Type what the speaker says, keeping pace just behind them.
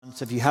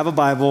So if you have a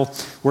Bible,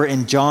 we're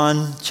in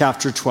John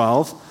chapter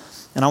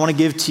 12, and I want to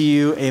give to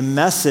you a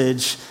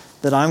message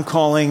that I'm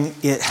calling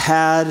It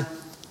Had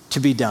to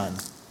Be Done.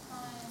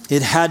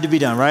 It had to be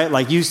done, right?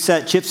 Like you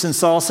set chips and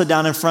salsa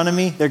down in front of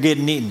me, they're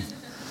getting eaten.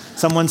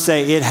 Someone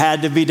say, it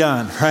had to be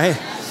done, right?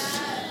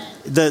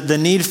 The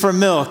need for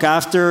milk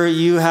after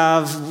you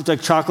have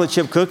like chocolate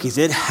chip cookies,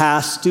 it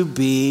has to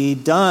be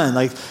done.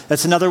 Like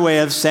that's another way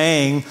of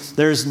saying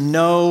there's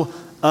no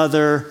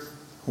other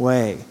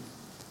way.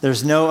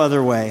 There's no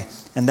other way.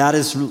 And that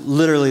is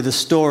literally the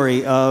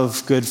story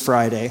of Good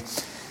Friday.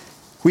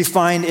 We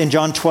find in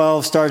John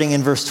 12, starting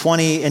in verse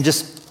 20, and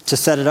just to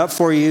set it up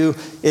for you,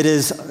 it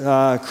is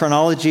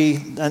chronology.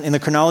 In the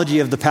chronology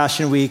of the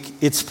Passion Week,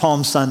 it's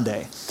Palm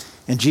Sunday.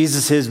 And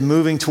Jesus is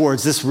moving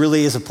towards, this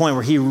really is a point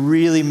where he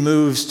really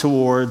moves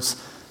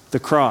towards the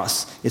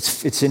cross.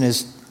 It's in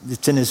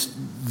his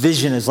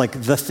vision as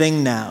like the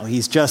thing now.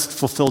 He's just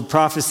fulfilled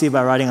prophecy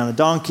by riding on a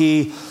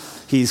donkey.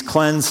 He's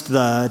cleansed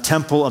the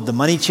temple of the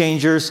money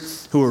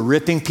changers who were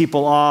ripping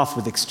people off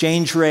with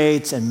exchange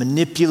rates and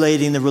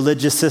manipulating the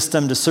religious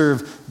system to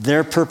serve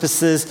their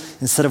purposes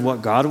instead of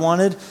what God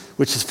wanted,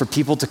 which is for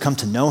people to come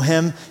to know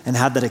him and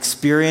have that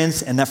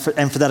experience and for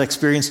that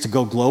experience to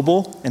go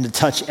global and to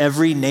touch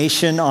every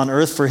nation on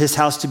earth, for his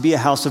house to be a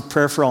house of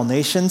prayer for all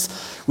nations.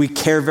 We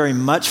care very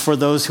much for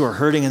those who are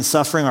hurting and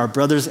suffering, our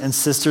brothers and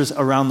sisters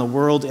around the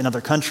world in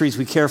other countries.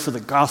 We care for the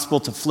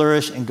gospel to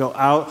flourish and go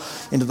out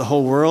into the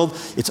whole world.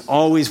 It's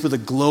always with a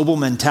global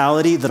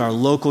mentality that our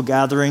local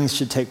gatherings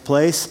should take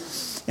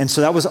place. And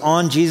so that was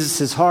on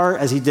Jesus' heart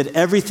as he did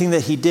everything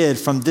that he did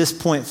from this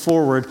point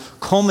forward,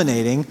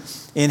 culminating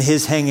in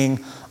his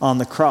hanging on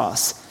the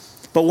cross.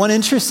 But one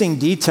interesting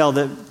detail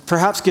that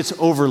perhaps gets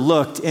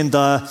overlooked in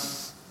the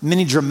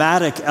many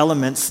dramatic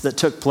elements that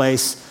took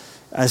place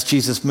as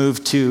Jesus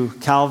moved to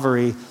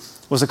Calvary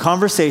was a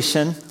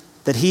conversation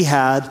that he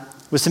had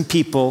with some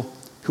people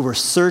who were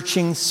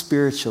searching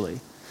spiritually,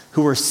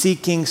 who were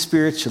seeking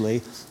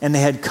spiritually, and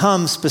they had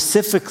come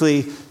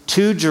specifically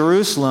to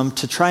Jerusalem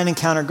to try and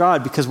encounter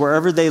God, because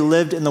wherever they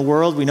lived in the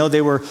world, we know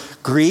they were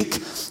Greek,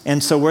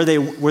 and so where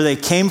they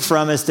came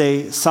from as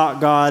they sought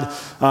God,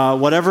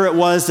 whatever it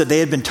was that they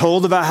had been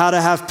told about how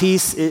to have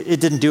peace, it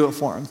didn't do it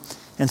for them.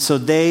 And so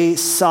they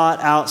sought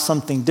out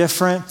something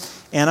different.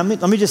 And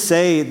let me just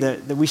say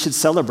that we should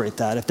celebrate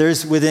that. If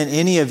there's within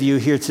any of you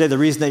here today, the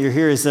reason that you're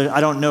here is that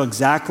I don't know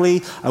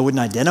exactly. I wouldn't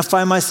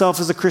identify myself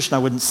as a Christian. I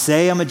wouldn't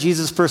say I'm a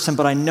Jesus person,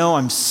 but I know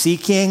I'm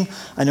seeking.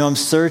 I know I'm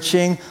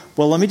searching.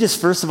 Well, let me just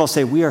first of all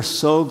say we are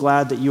so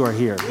glad that you are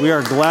here. We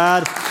are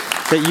glad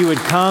that you would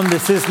come.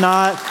 This is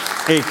not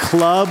a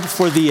club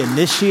for the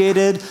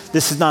initiated.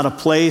 This is not a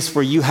place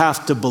where you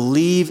have to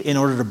believe in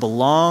order to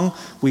belong.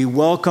 We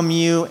welcome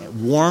you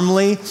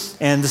warmly,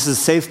 and this is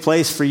a safe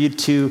place for you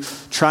to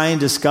try and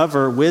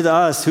discover with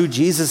us who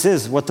Jesus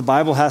is, what the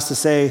Bible has to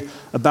say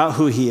about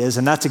who he is.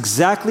 And that's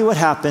exactly what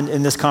happened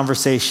in this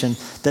conversation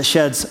that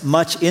sheds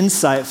much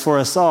insight for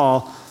us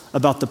all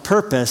about the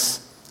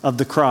purpose of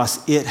the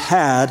cross. It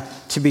had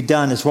to be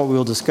done is what we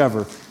will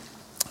discover.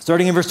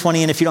 Starting in verse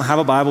 20, and if you don't have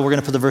a Bible, we're going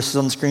to put the verses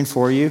on the screen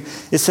for you.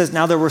 It says,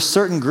 now there were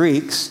certain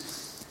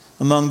Greeks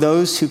among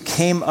those who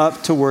came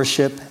up to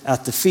worship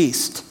at the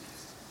feast.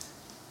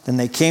 Then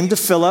they came to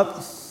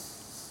Philip,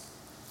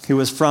 who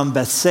was from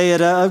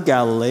Bethsaida of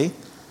Galilee,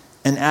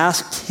 and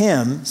asked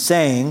him,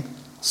 saying,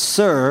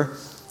 Sir,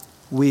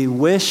 we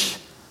wish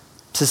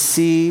to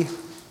see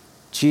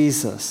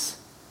Jesus.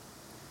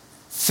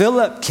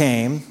 Philip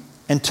came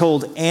and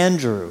told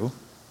Andrew,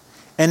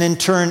 and in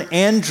turn,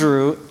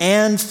 Andrew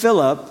and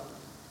Philip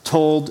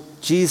told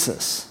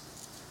Jesus.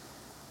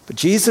 But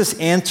Jesus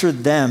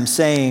answered them,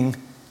 saying,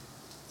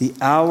 the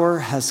hour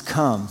has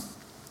come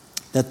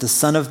that the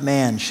Son of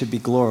Man should be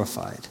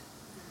glorified.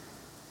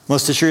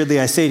 Most assuredly,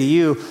 I say to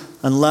you,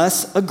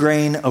 unless a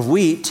grain of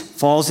wheat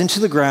falls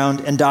into the ground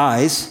and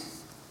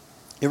dies,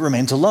 it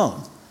remains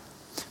alone.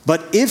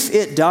 But if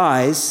it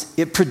dies,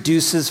 it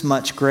produces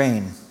much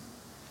grain.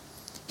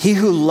 He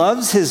who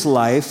loves his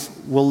life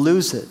will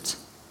lose it.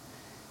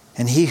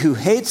 And he who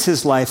hates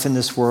his life in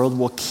this world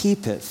will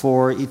keep it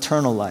for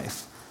eternal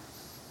life.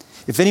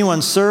 If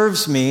anyone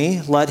serves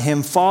me, let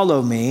him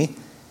follow me,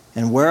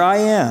 and where I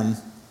am,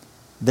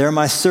 there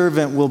my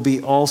servant will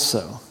be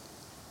also.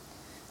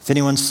 If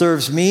anyone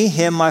serves me,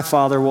 him my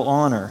Father will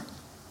honor.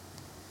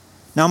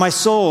 Now my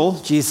soul,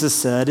 Jesus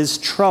said, is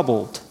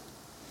troubled.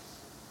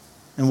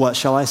 And what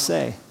shall I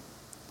say?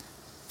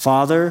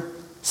 Father,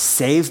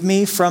 save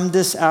me from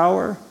this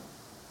hour.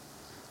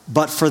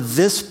 But for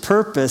this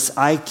purpose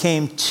I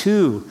came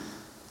to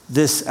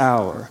this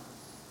hour.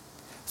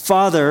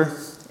 Father,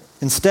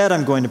 instead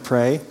I'm going to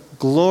pray,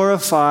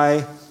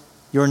 glorify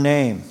your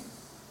name.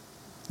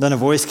 Then a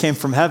voice came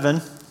from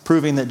heaven,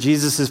 proving that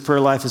Jesus' prayer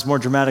life is more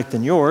dramatic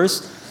than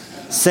yours,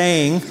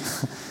 saying,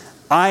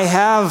 I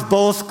have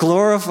both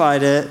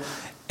glorified it,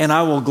 and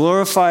I will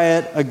glorify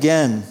it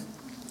again.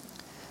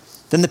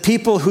 Then the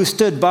people who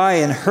stood by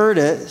and heard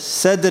it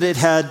said that it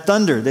had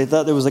thunder. They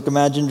thought it was like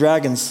Imagine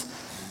Dragons.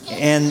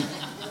 And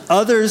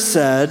others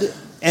said,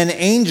 an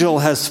angel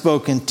has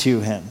spoken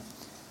to him.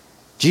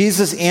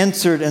 Jesus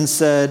answered and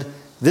said,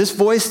 "This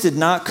voice did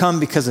not come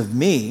because of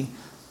me,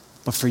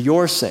 but for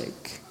your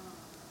sake.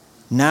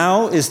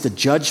 Now is the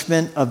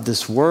judgment of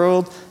this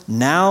world.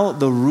 Now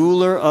the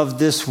ruler of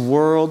this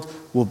world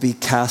will be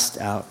cast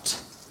out."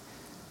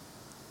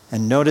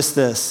 And notice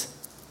this: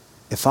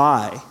 if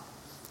I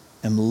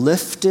am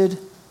lifted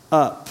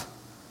up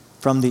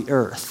from the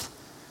earth,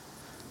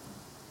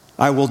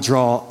 I will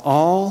draw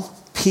all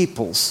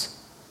peoples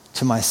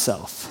to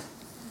myself.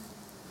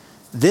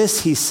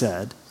 This he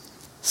said,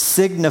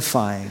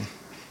 signifying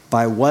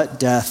by what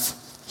death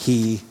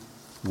he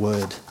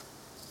would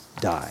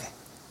die.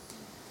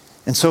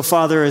 And so,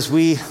 Father, as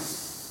we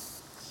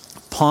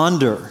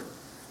ponder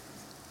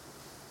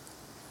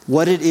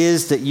what it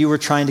is that you were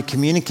trying to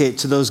communicate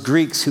to those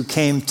Greeks who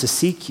came to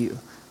seek you,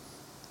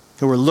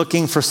 who were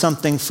looking for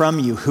something from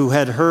you, who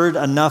had heard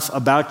enough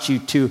about you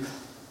to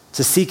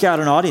seek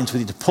out an audience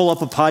with you, to pull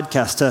up a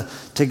podcast,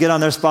 to get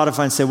on their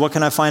Spotify and say, what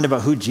can I find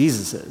about who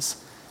Jesus is?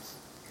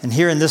 And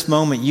here in this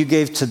moment, you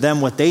gave to them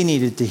what they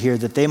needed to hear,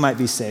 that they might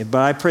be saved.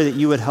 But I pray that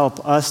you would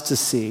help us to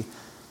see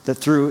that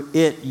through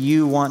it,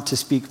 you want to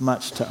speak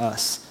much to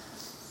us.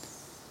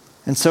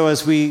 And so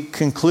as we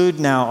conclude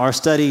now our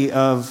study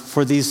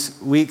for these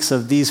weeks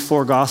of these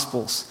 4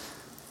 Gospels,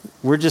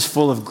 we're just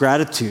full of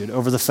gratitude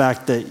over the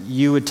fact that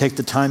you would take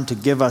the time to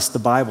give us the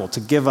Bible,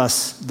 to give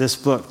us this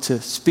book, to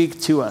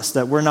speak to us,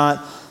 that we're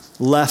not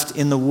left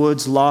in the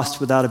woods, lost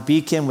without a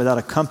beacon, without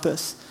a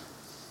compass,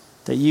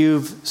 that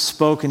you've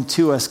spoken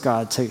to us,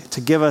 God,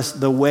 to give us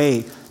the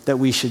way that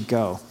we should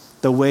go,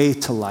 the way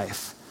to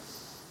life.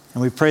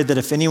 And we pray that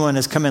if anyone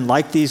has come in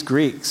like these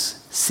Greeks,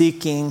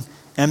 seeking,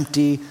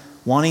 empty,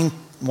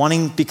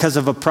 wanting because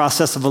of a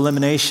process of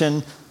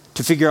elimination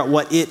to figure out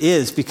what it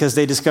is, because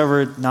they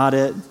discovered not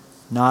it,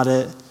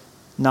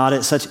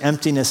 such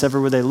emptiness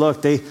everywhere they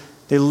looked. They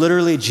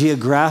literally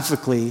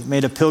geographically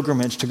made a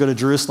pilgrimage to go to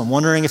Jerusalem,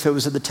 wondering if it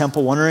was at the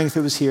temple, wondering if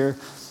it was here,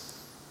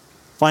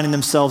 finding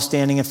themselves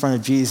standing in front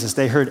of Jesus.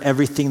 They heard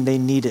everything they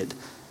needed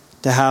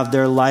to have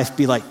their life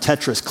be like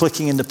Tetris,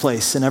 clicking into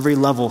place in every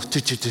level.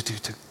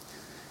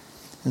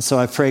 And so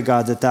I pray,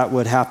 God, that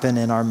would happen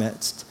in our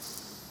midst.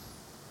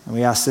 And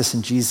we ask this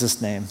in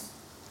Jesus' name.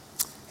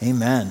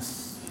 Amen.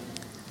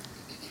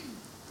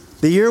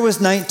 The year was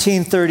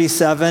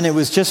 1937. It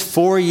was just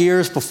 4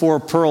 years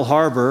before Pearl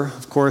Harbor.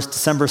 Of course,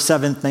 December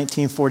 7th,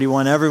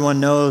 1941. Everyone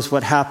knows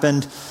what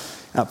happened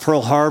at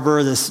Pearl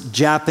Harbor, this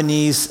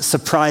Japanese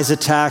surprise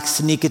attack,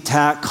 sneak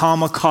attack,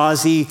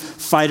 kamikaze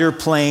fighter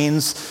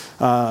planes,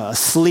 a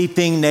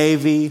sleeping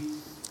Navy,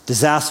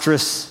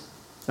 disastrous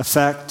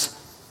effect.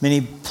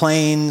 Many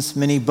planes,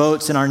 many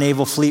boats in our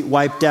naval fleet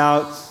wiped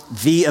out.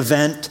 The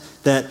event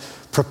that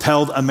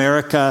propelled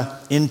America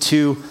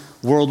into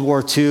World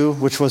War II,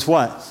 which was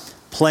what?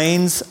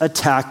 Planes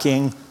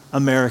attacking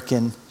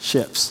American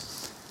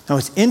ships. Now,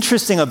 what's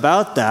interesting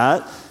about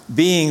that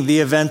being the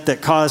event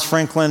that caused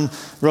President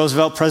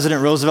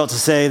Roosevelt to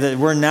say that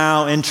we're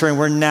now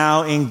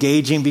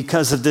engaging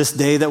because of this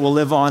day that will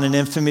live on in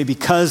infamy,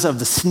 because of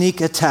the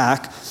sneak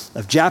attack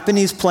of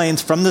Japanese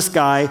planes from the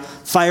sky,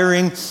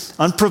 firing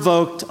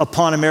unprovoked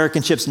upon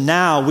American ships.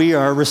 Now we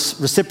are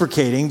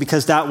reciprocating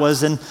because that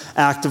was an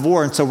act of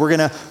war. And so we're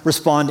going to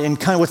respond in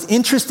kind. What's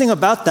interesting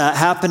about that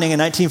happening in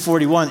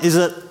 1941 is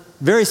that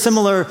very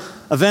similar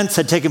events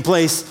had taken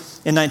place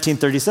in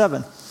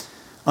 1937.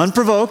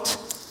 Unprovoked,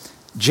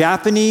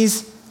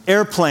 Japanese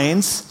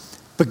airplanes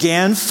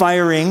began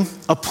firing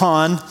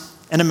upon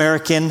an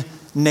American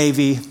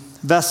Navy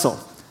vessel,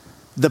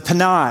 the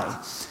Panay.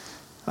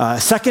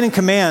 Second in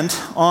command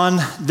on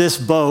this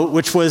boat,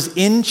 which was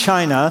in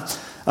China,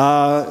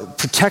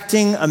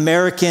 protecting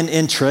American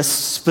interests,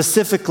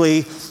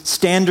 specifically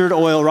Standard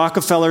Oil,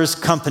 Rockefeller's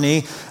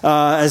company,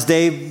 as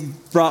they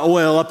brought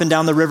oil up and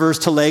down the rivers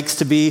to lakes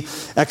to be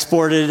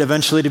exported,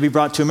 eventually to be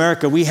brought to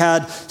America. We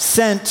had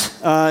sent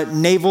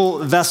naval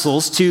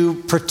vessels to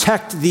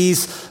protect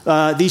these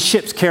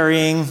ships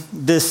carrying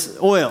this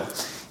oil.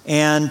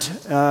 And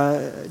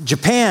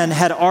Japan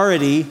had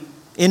already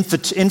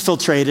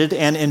infiltrated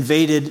and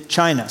invaded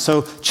China.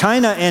 So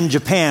China and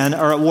Japan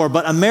are at war,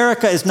 but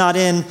America is not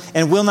in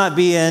and will not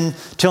be in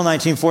till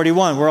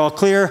 1941. We're all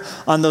clear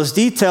on those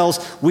details.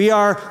 We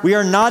are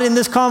not in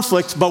this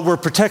conflict, but we're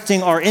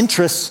protecting our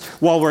interests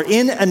while we're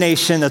in a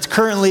nation that's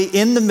currently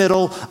in the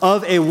middle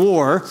of a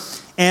war.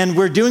 And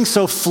we're doing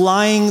so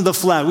flying the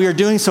flag. We are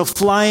doing so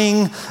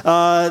flying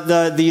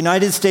the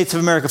United States of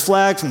America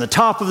flag from the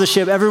top of the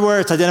ship everywhere.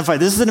 It's identified.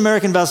 This is an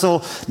American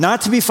vessel,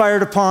 not to be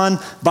fired upon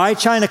by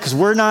China, because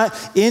we're not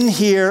in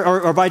here,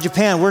 or by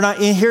Japan. We're not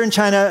in here in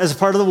China as a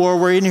part of the war.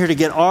 We're in here to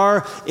get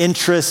our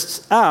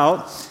interests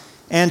out.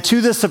 And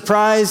to the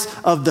surprise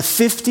of the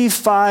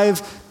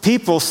 55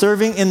 people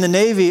serving in the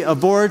Navy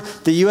aboard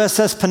the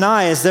USS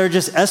Panay, as they're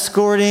just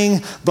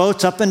escorting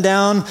boats up and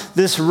down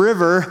this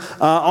river,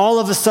 all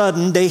of a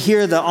sudden they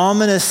hear the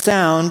ominous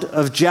sound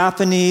of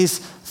Japanese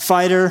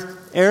fighter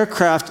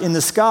aircraft in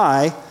the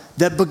sky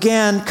that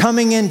began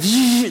coming in,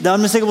 the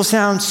unmistakable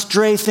sound,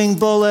 strafing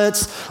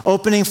bullets,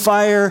 opening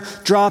fire,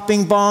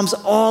 dropping bombs,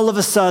 all of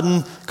a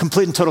sudden,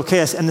 complete and total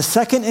chaos. And the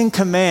second in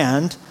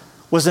command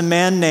was a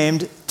man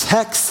named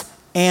Tex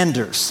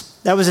Anders.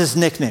 That was his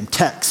nickname,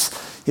 Tex.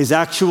 His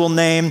actual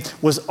name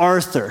was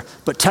Arthur,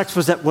 but Tex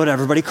was what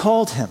everybody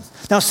called him.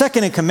 Now,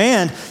 second in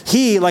command,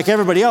 he, like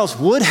everybody else,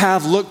 would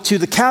have looked to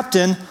the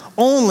captain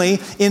only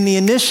in the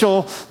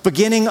initial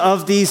beginning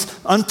of these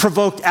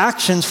unprovoked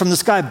actions from the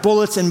sky,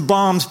 bullets and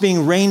bombs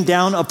being rained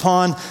down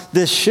upon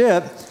this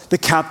ship. The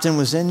captain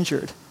was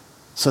injured.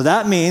 So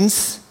that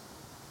means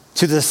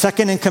to the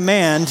second in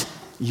command,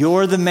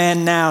 you're the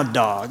man now,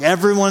 dog.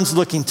 Everyone's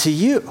looking to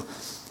you.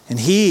 And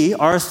he,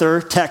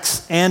 Arthur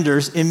Tex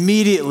Anders,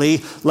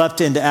 immediately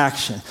leapt into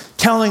action,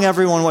 telling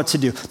everyone what to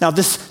do. Now,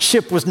 this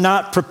ship was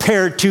not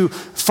prepared to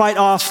fight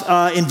off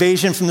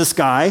invasion from the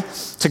sky,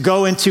 to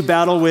go into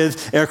battle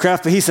with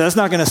aircraft, but he said, that's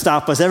not going to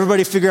stop us.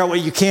 Everybody figure out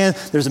what you can.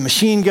 There's a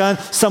machine gun.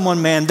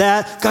 Someone man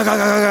that.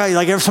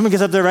 Like someone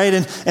gets up there, right?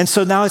 And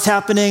so now it's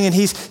happening, and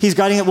he's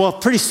guiding it. Well,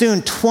 pretty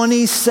soon,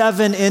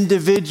 27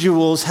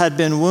 individuals had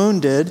been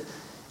wounded.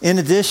 In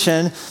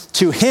addition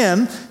to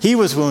him, he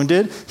was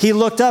wounded. He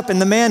looked up,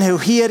 and the man who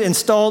he had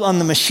installed on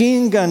the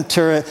machine gun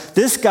turret,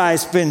 this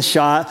guy's been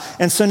shot.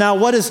 And so now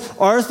what does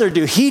Arthur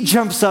do? He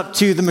jumps up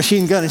to the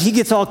machine gun, and he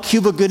gets all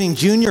Cuba Gooding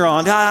Jr.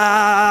 on,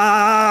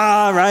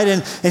 right?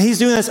 And he's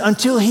doing this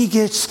until he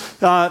gets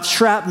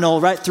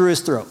shrapnel right through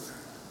his throat.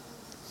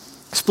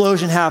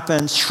 Explosion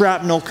happens,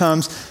 shrapnel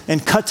comes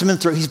and cuts him in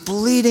the throat. He's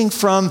bleeding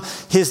from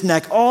his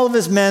neck. All of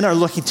his men are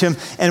looking to him.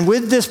 And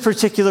with this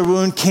particular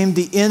wound came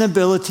the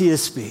inability to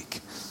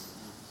speak.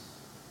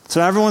 So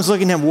everyone's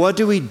looking at him, what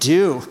do we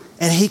do?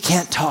 And he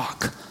can't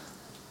talk.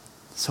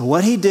 So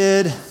what he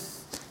did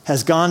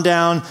has gone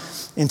down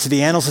into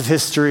the annals of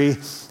history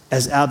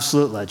as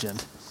absolute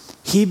legend.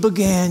 He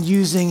began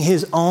using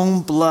his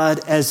own blood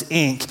as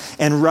ink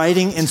and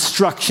writing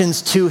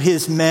instructions to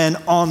his men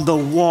on the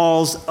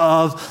walls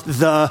of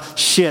the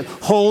ship.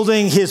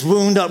 Holding his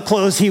wound up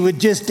close, he would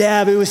just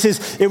dab. It was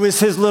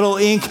his little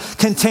ink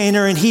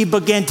container, and he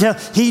began to,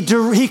 he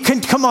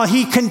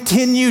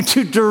continued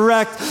to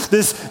direct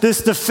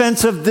this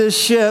defense of this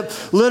ship,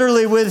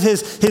 literally with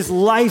his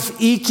life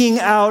eking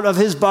out of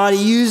his body,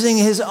 using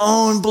his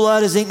own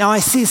blood as ink. Now, I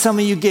see some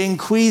of you getting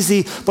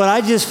queasy, but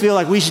I just feel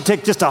like we should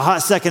take just a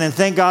hot second and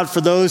thank God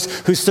for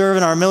those who serve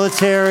in our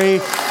military,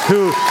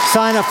 who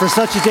sign up for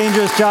such a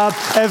dangerous job.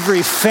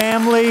 Every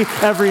family,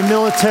 every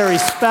military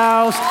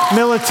spouse,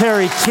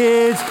 military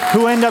kids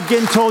who end up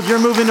getting told you're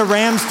moving to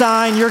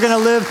Ramstein, you're going to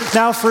live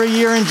now for a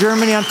year in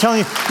Germany. I'm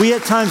telling you, we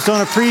at times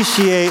don't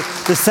appreciate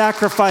the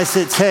sacrifice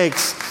it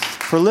takes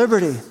for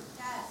liberty.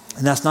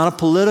 And that's not a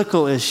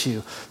political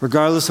issue.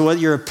 Regardless of what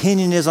your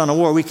opinion is on a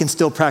war, we can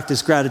still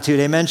practice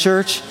gratitude. Amen,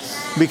 church?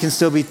 We can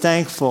still be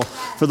thankful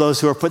for those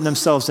who are putting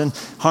themselves in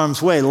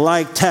harm's way,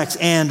 like Tex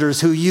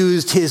Anders, who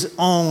used his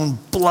own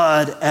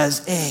blood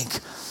as ink.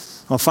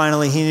 Well,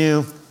 finally, he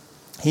knew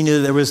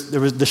there was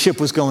the ship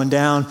was going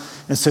down,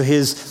 and so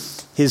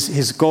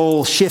his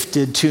goal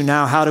shifted to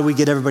now, how do we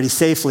get everybody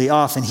safely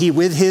off? And he,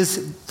 with his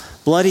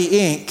bloody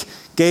ink,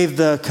 gave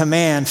the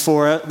command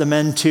for the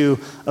men to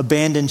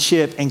abandon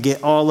ship and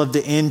get all of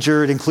the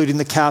injured, including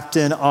the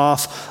captain,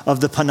 off of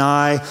the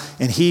Panay.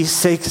 And he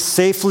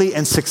safely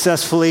and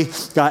successfully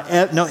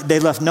they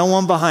left no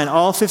one behind.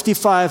 All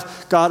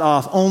 55 got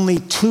off. Only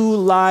 2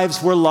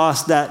 lives were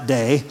lost that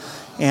day.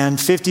 And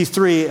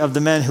 53 of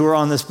the men who were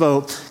on this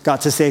boat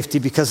got to safety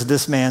because of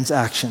this man's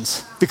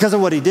actions. Because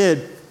of what he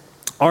did,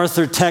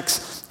 Arthur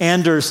Tex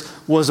Anders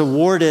was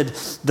awarded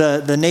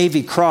the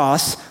Navy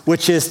Cross,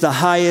 which is the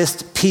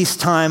highest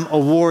peacetime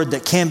award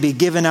that can be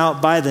given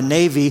out by the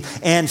Navy.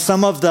 And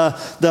some of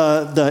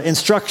the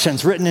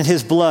instructions written in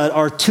his blood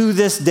are to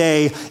this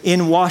day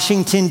in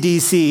Washington,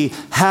 D.C.,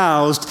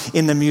 housed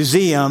in the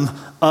Museum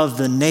of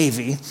the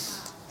Navy.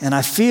 And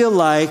I feel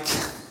like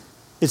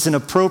it's an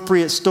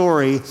appropriate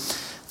story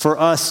for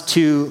us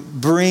to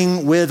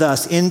bring with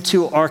us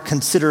into our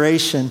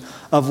consideration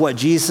of what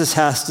Jesus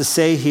has to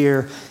say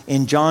here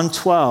in John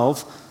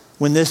 12,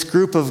 when this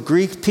group of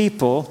Greek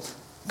people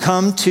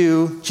come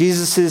to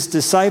Jesus'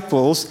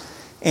 disciples,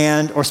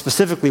 or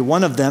specifically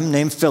one of them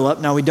named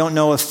Philip. Now, we don't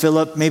know if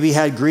Philip maybe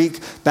had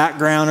Greek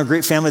background or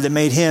Greek family that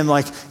made him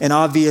like an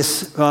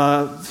obvious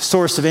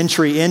source of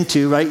entry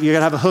into, right? You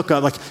gotta have a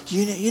hookup. Like,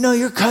 you know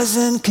your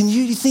cousin?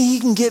 You think he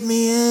can get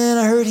me in?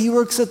 I heard he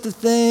works at the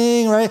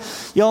thing, right?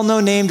 Y'all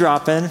know name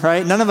dropping,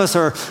 right? None of us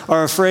are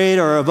afraid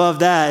or above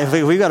that.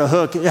 If we got a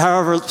hook,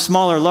 however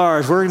small or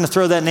large, we're gonna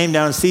throw that name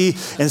down and see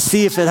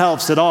if it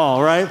helps at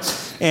all, right?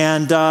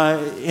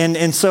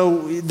 And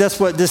so that's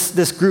what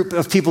this group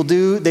of people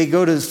do. They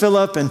go to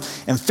Philip, and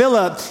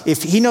Philip,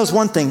 if he knows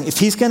one thing, if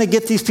he's going to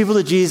get these people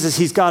to Jesus,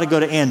 he's got to go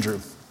to Andrew.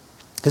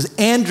 Because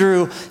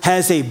Andrew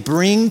has a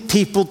bring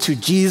people to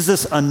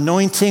Jesus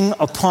anointing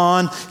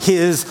upon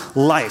his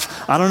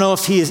life. I don't know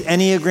if he is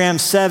Enneagram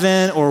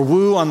 7 or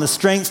Woo on the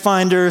Strength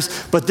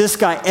Finders, but this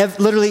guy,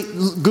 literally,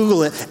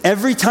 Google it,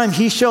 every time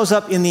he shows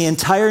up in the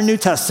entire New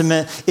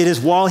Testament, it is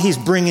while he's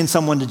bringing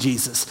someone to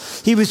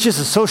Jesus. He was just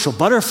a social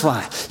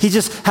butterfly. He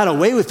just had a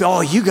way with,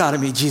 oh, you got to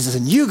meet Jesus,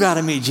 and you got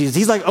to meet Jesus.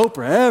 He's like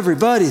Oprah.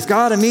 Everybody's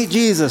got to meet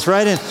Jesus,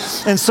 right?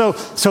 And so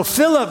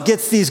Philip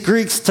gets these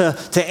Greeks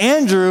to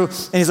Andrew,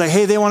 and he's like,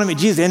 hey, they want to meet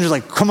Jesus. Andrew's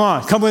like, come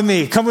on, come with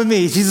me.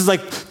 Jesus is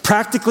like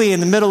practically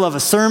in the middle of a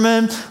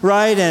sermon,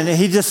 right? And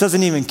he just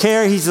doesn't even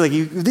care. He's like,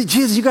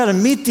 Jesus, you got to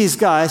meet these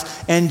guys.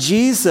 And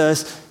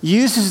Jesus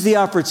uses the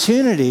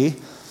opportunity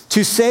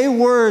to say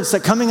words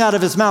that coming out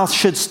of his mouth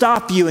should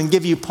stop you and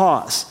give you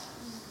pause.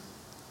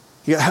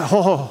 You go,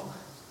 oh,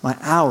 my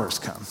hour's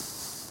come.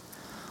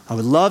 I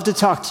would love to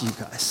talk to you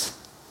guys,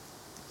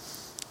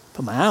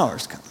 but my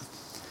hour's come.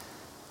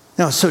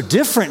 Now, it's so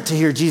different to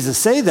hear Jesus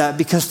say that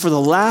because for the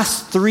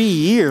last 3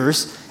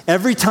 years,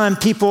 every time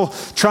people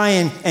try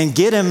and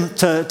get him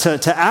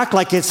to act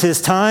like it's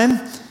his time,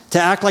 to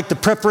act like the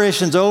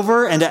preparation's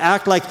over, and to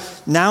act like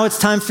now it's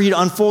time for you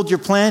to unfold your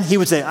plan, he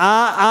would say,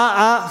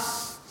 my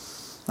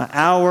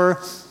hour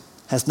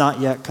has not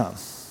yet come.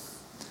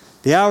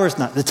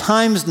 The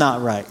time's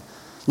not right.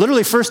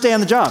 Literally, first day on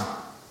the job,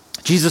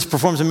 Jesus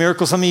performs a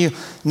miracle. Some of you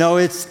know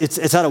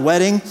it's at a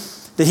wedding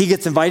that he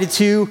gets invited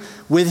to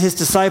with his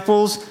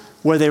disciples,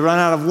 where they run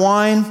out of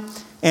wine,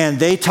 and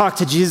they talk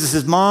to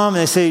Jesus' mom,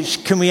 and they say,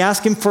 can we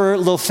ask him for a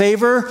little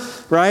favor,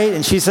 right?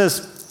 And she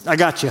says, I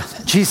got you.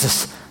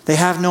 Jesus, they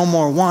have no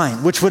more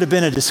wine, which would have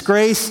been a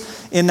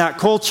disgrace in that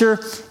culture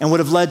and would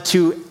have led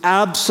to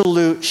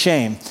absolute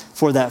shame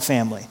for that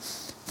family,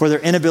 for their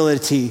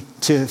inability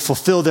to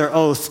fulfill their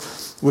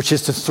oath, which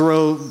is to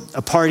throw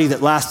a party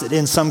that lasted,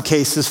 in some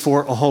cases,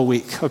 for a whole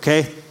week,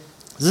 okay?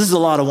 This is a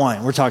lot of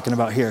wine we're talking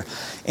about here.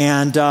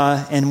 And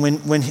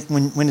when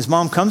his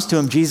mom comes to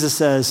him, Jesus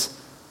says,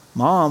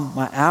 Mom,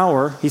 my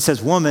hour, he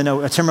says woman,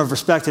 a term of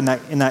respect in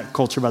that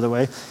culture, by the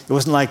way. It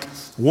wasn't like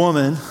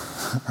woman,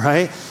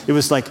 right? It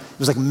was like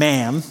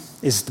ma'am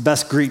is the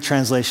best Greek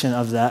translation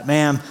of that.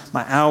 Ma'am,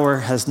 my hour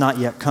has not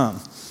yet come.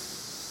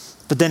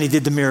 But then he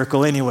did the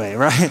miracle anyway,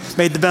 right?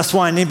 Made the best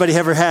wine anybody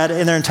ever had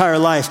in their entire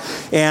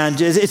life. And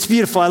it's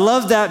beautiful. I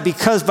love that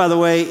because, by the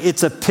way,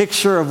 it's a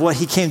picture of what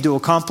he came to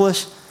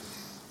accomplish.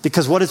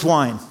 Because what is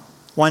wine?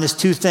 Wine is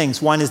two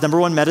things. Wine is, number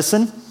one,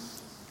 medicine.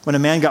 When a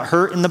man got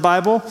hurt in the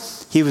Bible,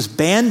 he was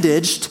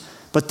bandaged,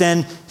 but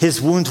then his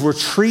wounds were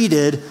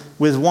treated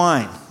with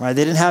wine, right?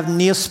 They didn't have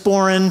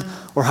Neosporin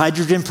or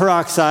hydrogen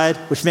peroxide,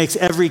 which makes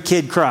every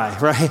kid cry,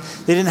 right?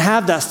 They didn't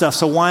have that stuff,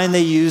 so wine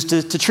they used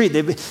to treat.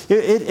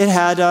 It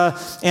had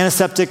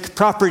antiseptic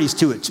properties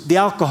to it, the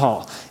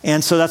alcohol,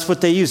 and so that's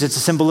what they use. It's a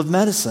symbol of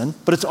medicine,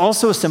 but it's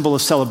also a symbol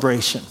of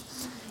celebration.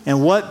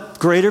 And what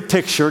greater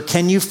picture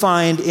can you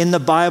find in the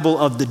Bible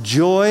of the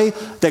joy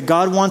that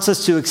God wants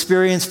us to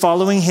experience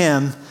following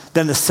him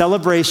than the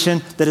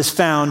celebration that is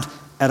found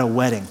at a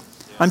wedding?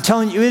 I'm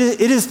telling you,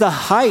 it is the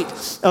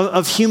height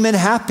of human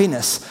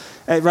happiness,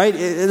 right?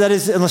 That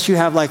is, unless you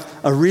have like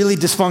a really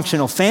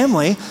dysfunctional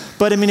family.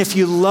 But I mean, if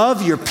you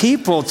love your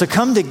people, to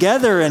come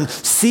together and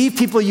see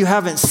people you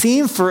haven't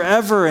seen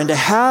forever and to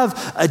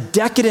have a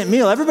decadent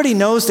meal. Everybody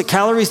knows that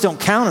calories don't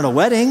count at a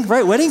wedding,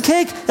 right? Wedding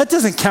cake, that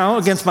doesn't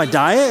count against my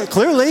diet,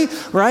 clearly,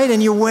 right?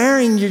 And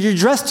you're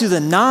dressed to the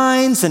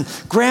nines, and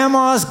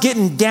grandma's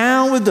getting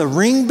down with the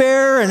ring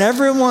bearer and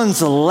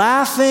everyone's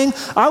laughing.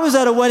 I was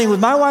at a wedding with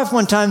my wife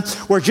one time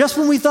where just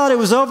when we thought it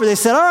was over, they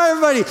said, all right,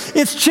 everybody,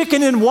 it's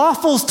chicken and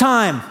waffles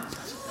time.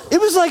 It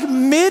was like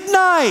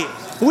midnight.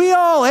 We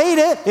all ate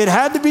it. It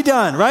had to be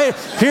done, right?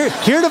 Here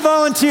to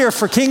volunteer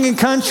for King and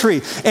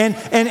Country, and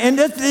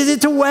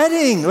it's a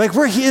wedding. Like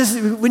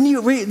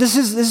this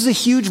is a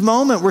huge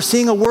moment. We're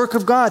seeing a work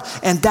of God,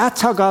 and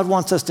that's how God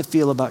wants us to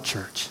feel about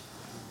church.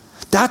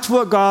 That's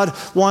what God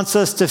wants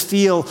us to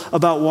feel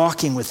about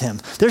walking with him.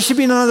 There should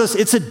be none of this,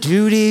 it's a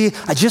duty,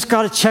 I just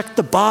got to check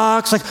the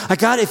box. Like,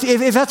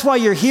 if that's why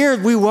you're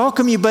here, we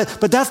welcome you,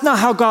 but that's not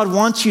how God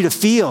wants you to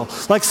feel.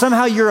 Like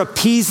somehow you're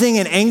appeasing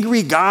an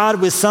angry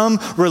God with some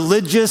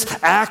religious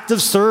act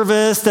of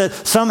service that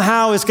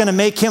somehow is going to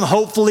make him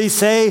hopefully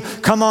say,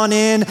 come on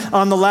in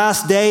on the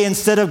last day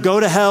instead of go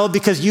to hell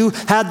because you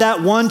had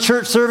that one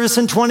church service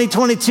in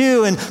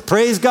 2022 and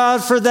praise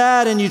God for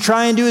that, and you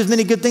try and do as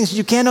many good things as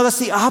you can. No, that's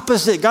the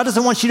opposite. God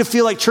doesn't want you to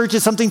feel like church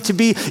is something to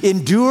be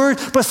endured,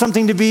 but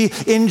something to be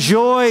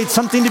enjoyed,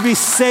 something to be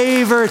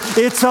savored.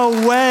 It's a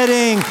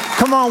wedding.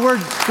 Come on, we're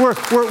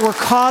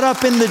caught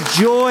up in the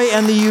joy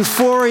and the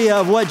euphoria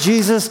of what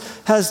Jesus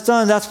has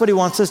done. That's what he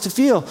wants us to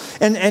feel.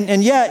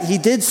 And yet, he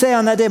did say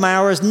on that day, my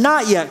hour has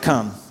not yet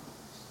come.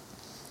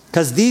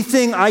 Because the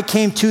thing I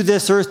came to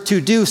this earth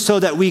to do so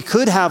that we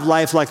could have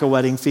life like a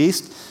wedding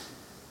feast,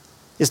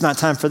 it's not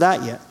time for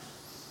that yet.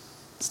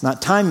 It's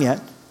not time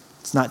yet.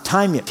 It's not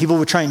time yet. People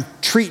would try and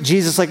treat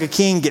Jesus like a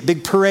king, get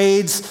big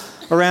parades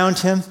around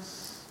him.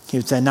 He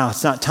would say, no,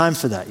 it's not time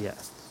for that yet.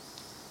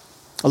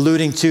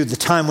 alluding to the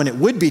time when it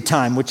would be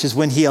time, which is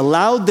when he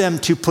allowed them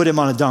to put him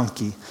on a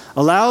donkey,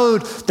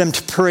 allowed them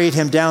to parade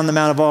him down the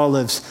Mount of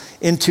Olives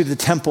into the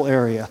temple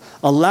area,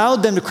 allowed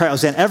them to cry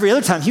Hosanna. Every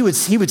other time, he would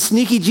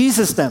sneaky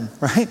Jesus them,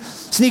 right?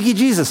 Sneaky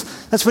Jesus.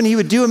 That's when he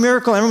would do a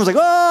miracle, and everyone was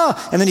like,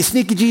 oh! And then he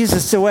sneaky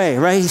Jesus away,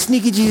 right? He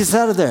sneaky Jesus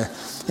out of there.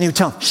 And he would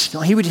tell them, shh,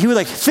 no, he would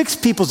like fix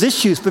people's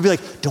issues, but be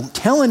like, don't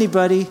tell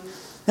anybody.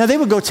 Now they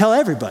would go tell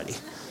everybody.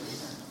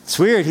 It's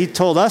weird. He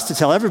told us to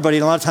tell everybody,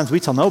 and a lot of times we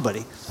tell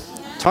nobody.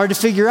 It's hard to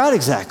figure out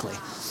exactly.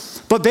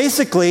 But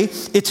basically,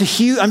 it's a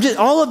huge,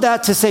 all of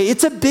that to say,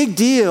 it's a big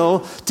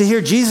deal to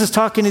hear Jesus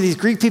talking to these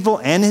Greek people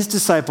and his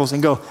disciples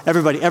and go,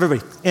 everybody,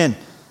 in.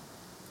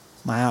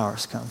 My hour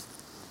has come.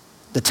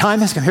 The time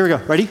has come. Here we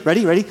go.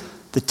 Ready?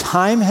 The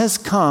time has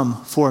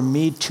come for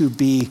me to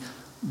be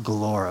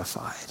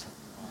glorified,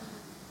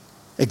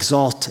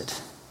 exalted,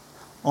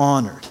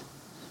 honored.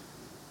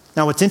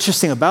 Now, what's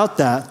interesting about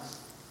that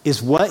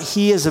is what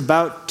he is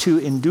about to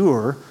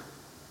endure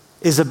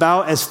is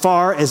about as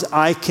far as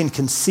I can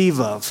conceive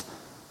of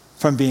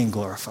from being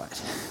glorified.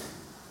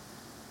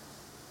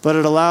 But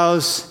it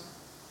allows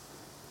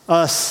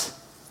us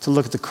to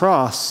look at the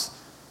cross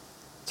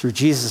through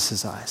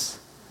Jesus' eyes.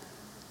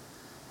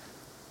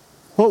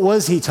 What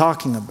was he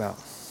talking about?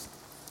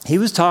 He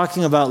was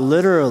talking about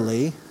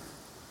literally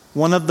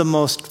one of the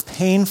most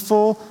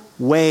painful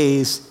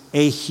ways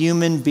a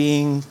human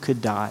being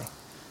could die.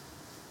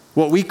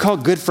 What we call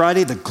Good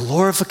Friday, the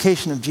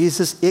glorification of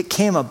Jesus, it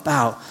came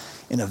about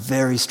in a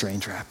very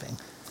strange wrapping.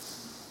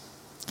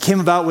 It came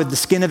about with the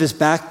skin of his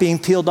back being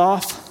peeled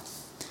off,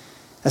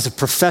 as a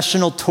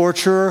professional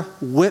torturer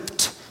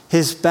whipped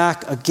his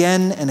back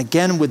again and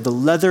again with the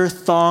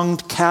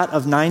leather-thonged cat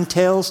of nine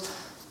tails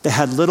that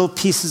had little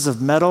pieces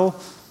of metal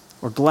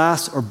or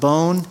glass or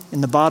bone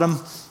in the bottom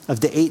of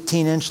the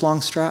 18-inch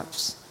long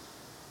straps.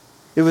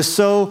 It was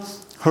so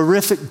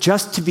horrific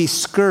just to be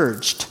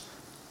scourged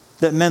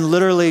that men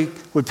literally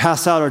would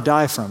pass out or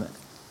die from it.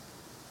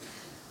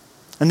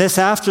 And this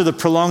after the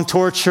prolonged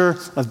torture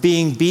of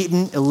being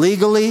beaten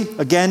illegally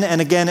again and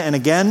again and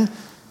again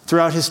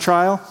throughout his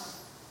trial,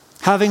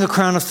 having a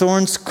crown of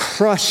thorns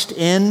crushed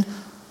in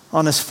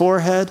on his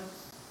forehead,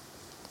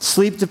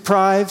 sleep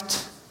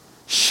deprived,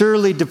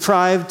 surely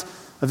deprived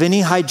of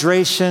any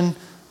hydration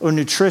or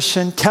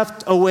nutrition,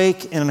 kept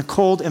awake in a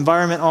cold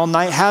environment all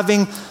night,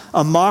 having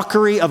a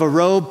mockery of a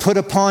robe put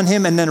upon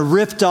him and then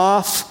ripped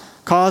off,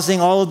 causing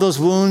all of those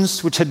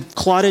wounds which had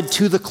clotted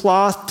to the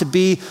cloth to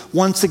be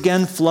once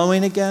again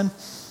flowing again,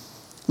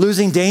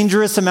 losing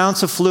dangerous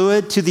amounts of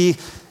fluid to the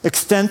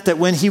extent that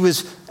when he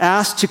was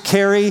asked to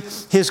carry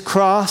his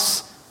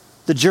cross,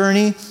 the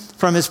journey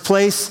from his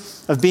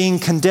place of being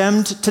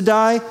condemned to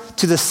die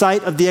to the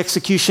site of the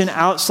execution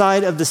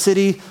outside of the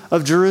city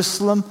of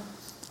Jerusalem,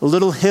 a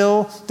little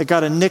hill that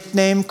got a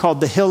nickname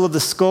called the Hill of the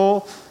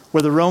Skull,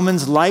 where the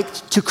Romans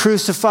liked to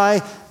crucify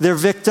their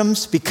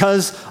victims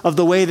because of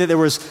the way that there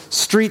was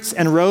streets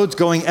and roads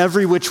going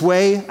every which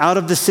way out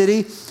of the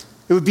city.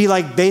 It would be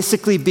like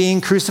basically being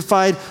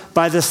crucified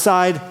by the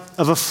side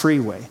of a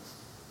freeway.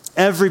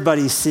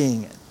 Everybody's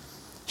seeing it.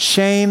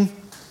 Shame,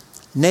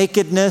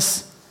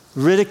 nakedness,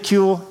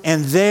 ridicule,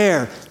 and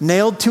there,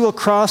 nailed to a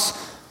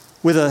cross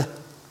with a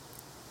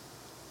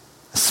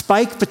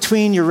spike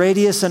between your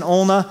radius and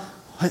ulna,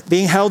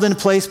 being held in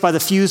place by the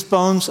fused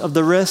bones of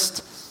the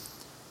wrist.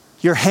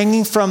 You're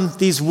hanging from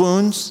these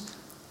wounds,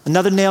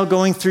 another nail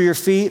going through your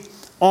feet,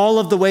 all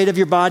of the weight of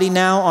your body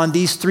now on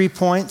these 3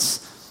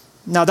 points.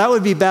 Now that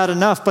would be bad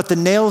enough, but the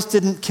nails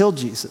didn't kill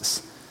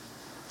Jesus.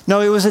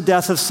 No, it was a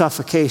death of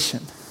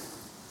suffocation.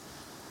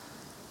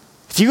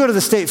 If you go to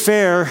the state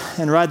fair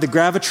and ride the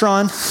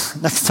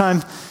Gravitron, next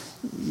time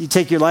you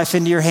take your life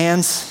into your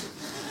hands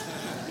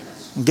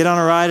and get on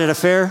a ride at a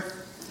fair,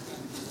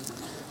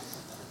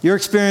 you're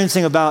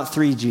experiencing about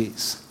 3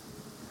 Gs.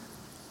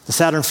 The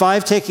Saturn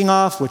V taking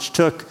off, which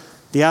took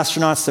the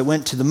astronauts that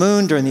went to the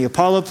moon during the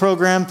Apollo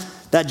program,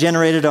 that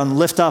generated on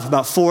liftoff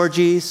about 4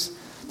 Gs.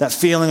 That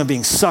feeling of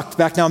being sucked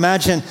back. Now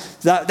imagine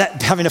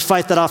that having to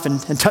fight that off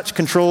and touch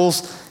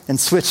controls and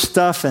switch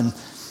stuff and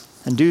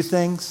do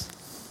things.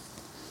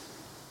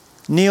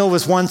 Neil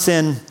was once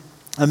in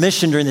a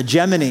mission during the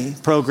Gemini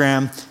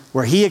program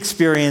where he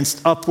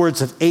experienced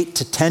upwards of 8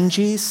 to 10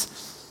 Gs.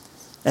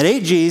 At 8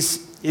 Gs,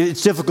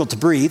 it's difficult to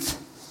breathe.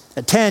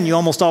 At 10, you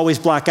almost always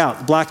black out.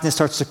 The blackness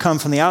starts to come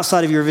from the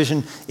outside of your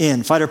vision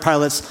in. Fighter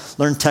pilots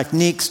learn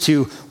techniques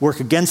to work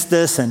against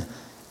this, and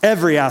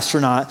every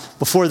astronaut,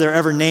 before they're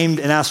ever named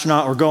an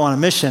astronaut or go on a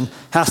mission,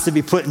 has to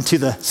be put into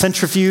the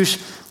centrifuge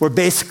where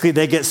basically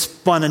they get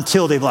spun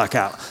until they black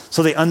out.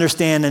 So they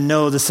understand and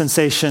know the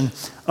sensation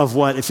of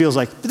what it feels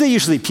like. But they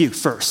usually puke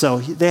first, so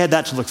they had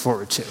that to look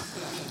forward to.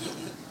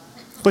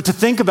 But to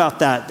think about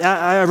that,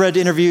 I read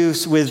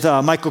interviews with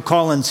Michael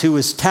Collins, who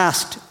was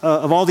tasked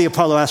of all the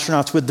Apollo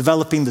astronauts with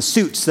developing the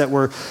suits that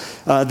were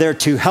there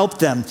to help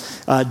them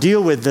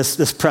deal with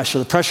this pressure,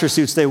 the pressure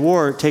suits they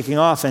wore taking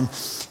off.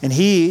 And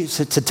he,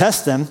 to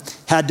test them,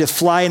 had to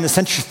fly in the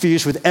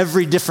centrifuge with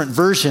every different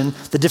version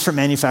the different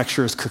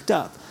manufacturers cooked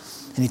up.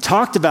 And he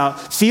talked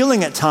about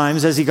feeling at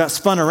times as he got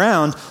spun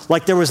around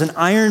like there was an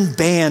iron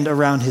band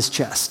around his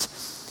chest.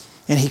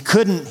 And he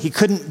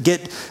couldn't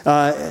get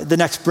the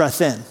next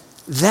breath in.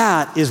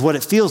 That is what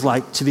it feels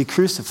like to be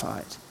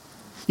crucified.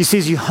 You see,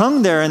 as you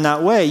hung there in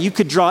that way, you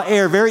could draw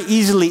air very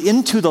easily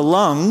into the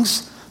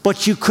lungs,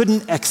 but you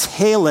couldn't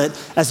exhale it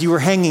as you were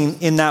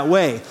hanging in that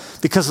way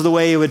because of the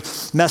way it would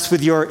mess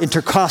with your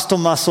intercostal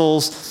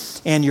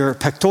muscles and your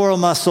pectoral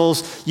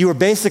muscles. You were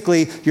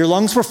basically, your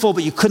lungs were full,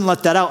 but you couldn't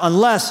let that out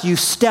unless you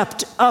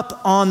stepped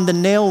up on the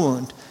nail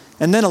wound.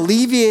 And then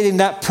alleviating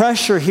that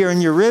pressure here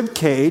in your rib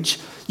cage,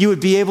 you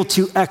would be able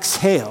to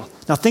exhale.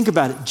 Now think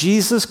about it.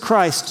 Jesus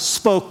Christ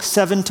spoke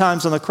 7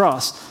 times on the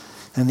cross.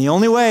 And the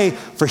only way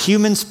for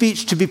human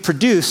speech to be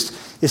produced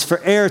is for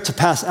air to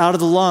pass out of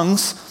the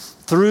lungs,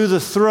 through the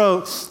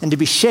throat, and to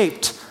be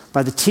shaped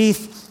by the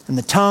teeth and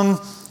the tongue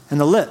and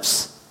the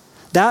lips.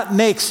 That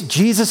makes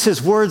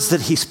Jesus' words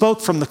that he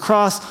spoke from the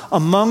cross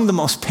among the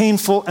most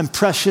painful and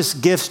precious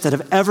gifts that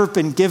have ever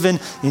been given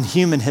in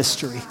human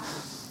history.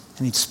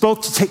 And he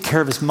spoke to take care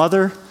of his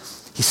mother.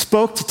 He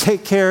spoke to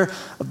take care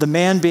of the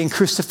man being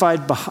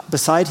crucified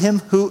beside him,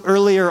 who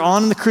earlier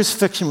on in the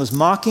crucifixion was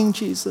mocking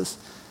Jesus.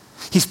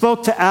 He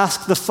spoke to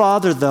ask the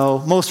Father, though,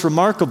 most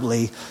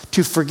remarkably,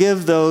 to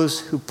forgive those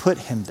who put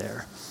him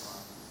there.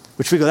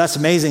 Which we go, that's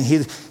amazing.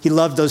 He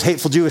loved those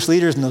hateful Jewish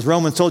leaders and those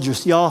Roman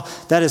soldiers. Y'all,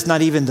 that is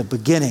not even the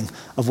beginning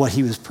of what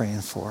he was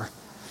praying for.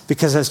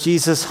 Because as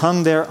Jesus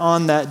hung there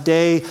on that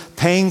day,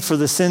 paying for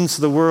the sins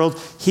of the world,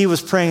 he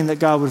was praying that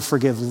God would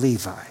forgive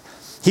Levi.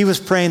 He was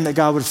praying that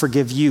God would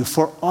forgive you.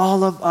 For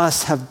all of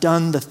us have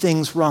done the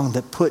things wrong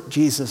that put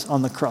Jesus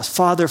on the cross.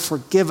 Father,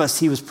 forgive us,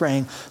 he was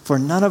praying, for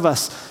none of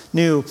us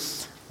knew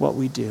what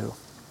we do.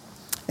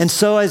 And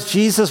so as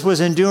Jesus was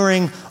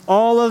enduring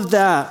all of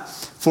that,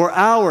 for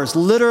hours.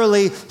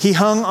 Literally, he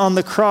hung on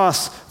the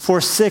cross for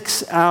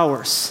 6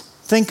 hours.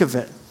 Think of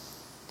it.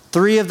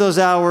 3 of those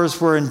hours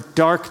were in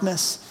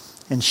darkness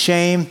and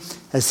shame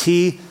as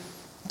he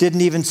didn't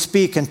even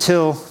speak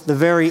until the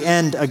very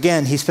end.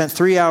 Again, he spent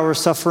 3 hours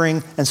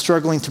suffering and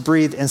struggling to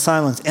breathe in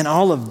silence. And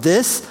all of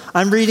this,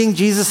 I'm reading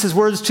Jesus'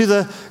 words to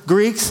the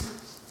Greeks,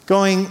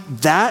 going,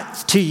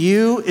 that to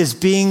you is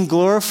being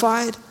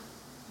glorified?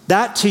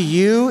 That to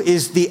you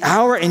is the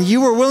hour, and you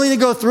were willing to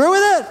go through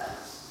with it?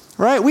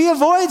 Right? We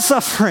avoid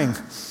suffering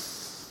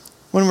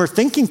when we're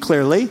thinking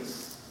clearly.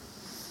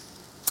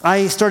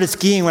 I started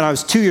skiing when I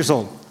was 2 years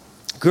old.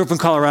 Grew up in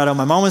Colorado.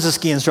 My mom was a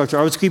ski instructor.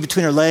 I would ski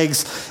between her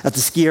legs at the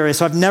ski area,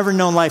 so I've never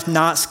known life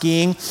not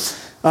skiing.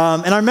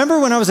 And I remember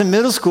when I was in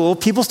middle school,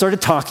 people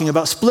started talking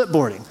about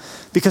splitboarding.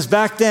 Because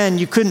back then,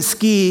 you couldn't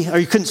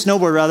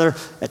snowboard rather,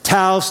 at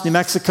Taos, New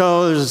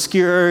Mexico. There's a ski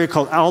area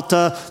called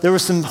Alta. There were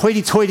some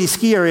hoity-toity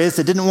ski areas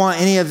that didn't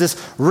want any of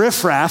this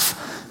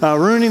riffraff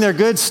ruining their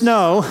good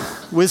snow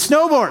with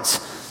snowboards.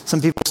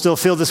 Some people still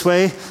feel this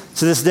way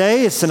to this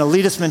day. It's an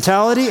elitist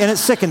mentality, and it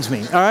sickens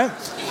me, all right?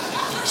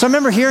 So I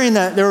remember hearing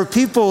that there were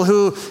people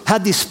who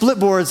had these split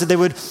boards that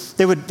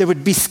they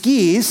would be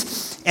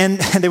skis, and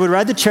they would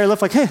ride the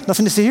chairlift like, hey,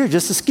 nothing to see here,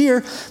 just a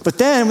skier. But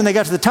then when they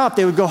got to the top,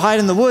 they would go hide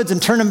in the woods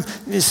and turn them,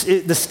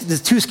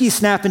 the 2 skis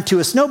snap into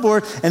a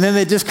snowboard, and then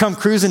they'd just come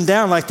cruising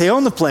down like they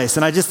own the place.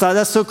 And I just thought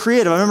that's so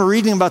creative. I remember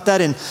reading about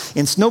that in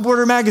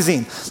Snowboarder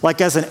magazine,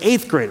 like as an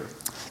 8th grader.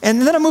 And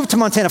then I moved to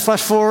Montana.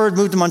 Flash forward,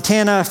 moved to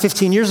Montana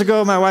 15 years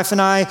ago. My wife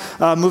and I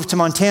moved to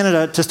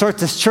Montana to start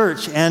this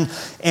church, and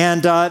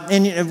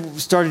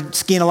started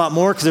skiing a lot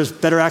more because there's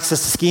better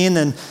access to skiing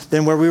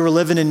than where we were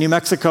living in New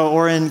Mexico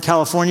or in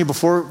California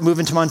before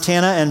moving to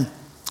Montana. And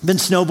been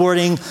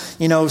snowboarding,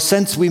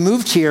 since we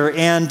moved here,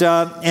 and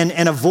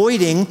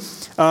avoiding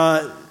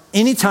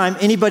anytime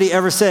anybody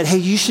ever said, "Hey,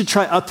 you should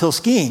try uphill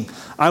skiing,"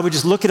 I would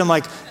just look at them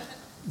like,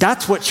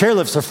 "That's what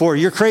chairlifts are for.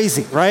 You're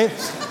crazy, right?"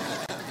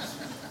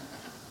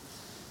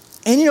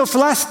 And for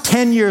the last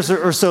 10 years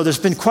or so, there's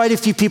been quite a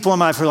few people in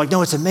my life who are like,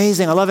 no, it's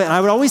amazing, I love it. And I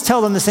would always tell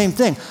them the same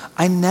thing.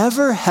 I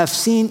never have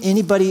seen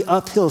anybody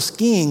uphill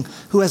skiing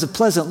who has a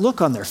pleasant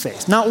look on their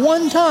face. Not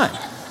one time.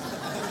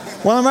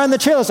 While I'm riding the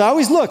chairlift, I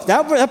always look.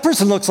 That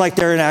person looks like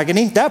they're in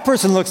agony. That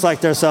person looks like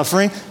they're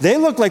suffering. They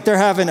look like they're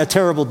having a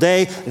terrible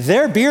day.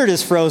 Their beard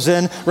is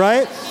frozen,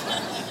 right?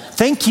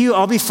 Thank you,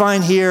 I'll be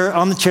fine here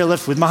on the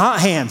chairlift with my hot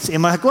hands in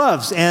my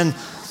gloves.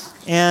 But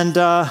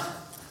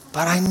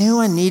I knew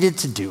I needed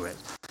to do it.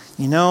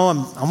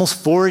 I'm almost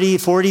 40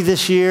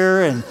 this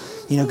year, and,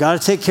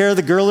 got to take care of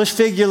the girlish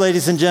figure,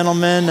 ladies and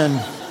gentlemen.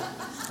 And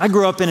I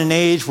grew up in an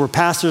age where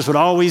pastors would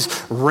always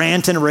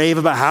rant and rave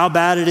about how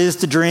bad it is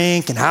to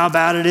drink and how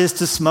bad it is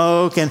to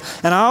smoke. And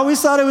I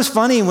always thought it was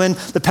funny when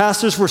the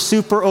pastors were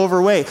super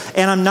overweight.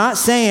 And I'm not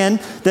saying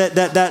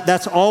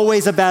that's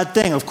always a bad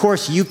thing. Of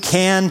course, you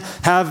can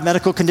have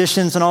medical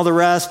conditions and all the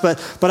rest,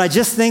 but I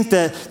just think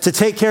that to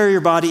take care of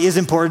your body is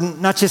important,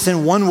 not just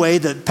in one way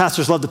that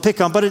pastors love to pick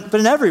on, but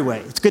in every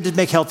way. It's good to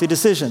make healthy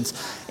decisions.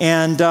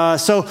 And I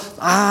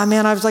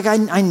was like,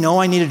 I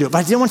know I need to do it. But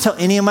I didn't want to tell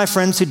any of my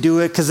friends who do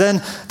it, because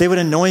then they would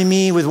annoy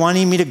me with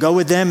wanting me to go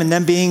with them and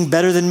them being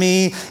better than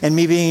me and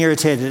me being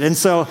irritated. And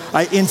so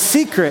in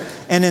secret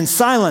and in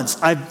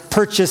silence, I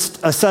purchased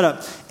a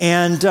setup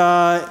and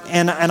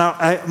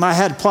I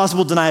had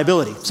plausible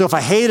deniability. So if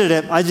I hated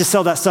it, I'd just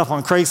sell that stuff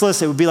on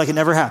Craigslist. It would be like it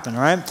never happened,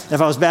 all right?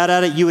 If I was bad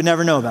at it, you would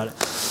never know about it.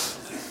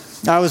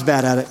 I was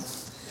bad at it.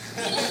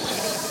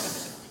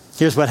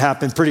 Here's what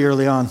happened pretty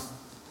early on.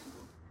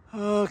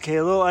 Okay,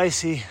 a little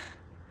icy.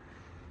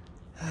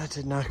 That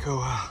did not go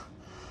well.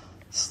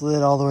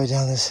 Slid all the way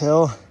down this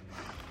hill.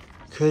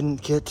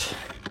 Couldn't get...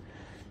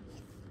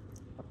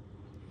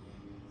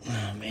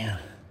 Oh, man.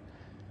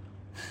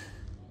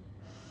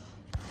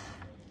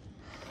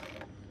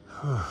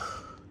 Whew.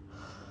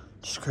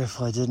 Just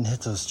grateful I didn't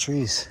hit those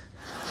trees.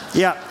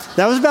 Yeah,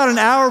 that was about an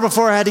hour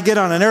before I had to get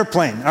on an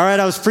airplane. All right,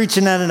 I was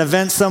preaching at an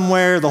event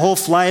somewhere. The whole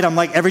flight, I'm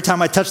like, every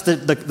time I touched the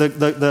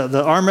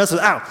armrest,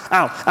 ow,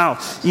 ow,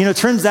 ow. You know,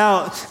 turns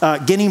out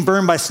getting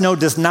burned by snow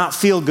does not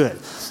feel good.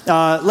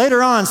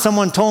 Later on,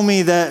 someone told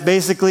me that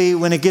basically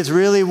when it gets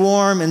really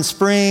warm in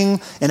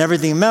spring and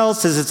everything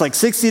melts, it's like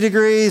 60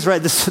 degrees,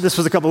 right? This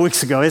was a couple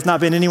weeks ago. It's not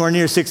been anywhere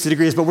near 60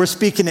 degrees, but we're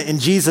speaking it in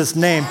Jesus'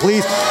 name.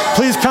 Please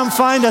come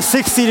find us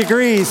 60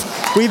 degrees.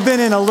 We've been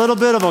in a little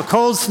bit of a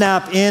cold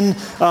snap in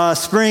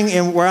spring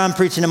in where I'm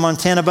preaching in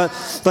Montana, but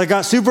it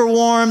got super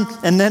warm,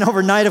 and then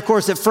overnight, of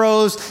course, it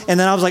froze, and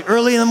then I was like,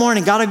 early in the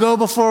morning, got to go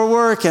before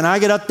work, and I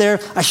get up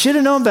there. I should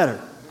have known better,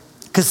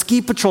 because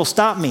ski patrol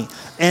stopped me,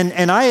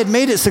 and I had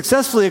made it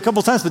successfully a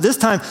couple times, but this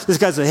time, this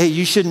guy said, hey,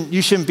 you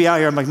shouldn't be out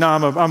here. I'm like, no,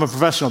 I'm a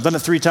professional. Done it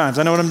 3 times.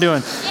 I know what I'm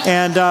doing.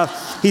 And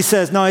he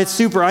says, no, it's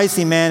super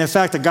icy, man. In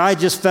fact, a guy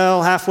just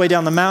fell halfway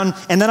down the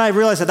mountain, and then I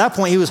realized at that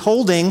point he was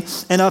holding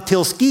an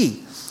uphill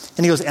ski.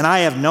 And he goes, and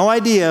I have no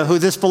idea who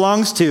this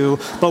belongs to,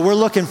 but we're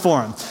looking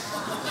for him.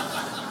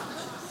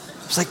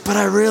 I was like, but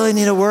I really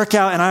need a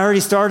workout, and I already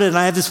started, and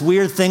I have this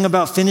weird thing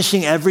about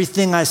finishing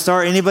everything I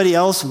start. Anybody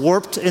else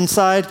warped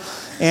inside?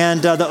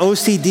 And the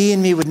OCD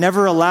in me would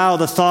never allow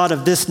the thought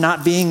of this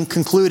not being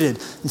concluded.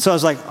 And so I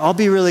was like, I'll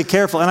be really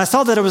careful. And I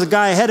saw that there was a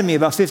guy ahead of me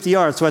about 50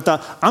 yards. So I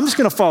thought, I'm just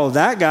going to follow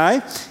that guy.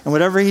 And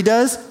whatever he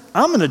does,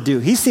 I'm going to do.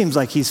 He seems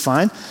like he's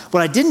fine.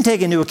 What I didn't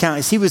take into account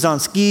is he was on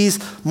skis,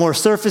 more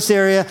surface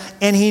area,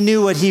 and he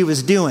knew what he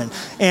was doing.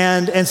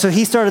 And so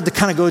he started to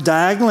kind of go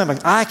diagonally. I'm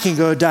like, I can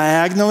go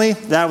diagonally.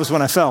 That was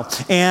when I fell.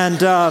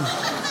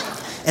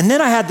 And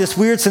then I had this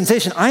weird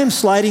sensation. I am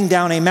sliding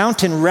down a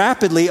mountain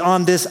rapidly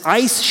on this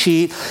ice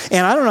sheet,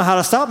 and I don't know how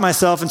to stop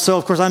myself. And so,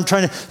 of course, I'm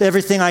trying to,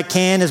 everything I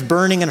can is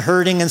burning and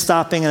hurting and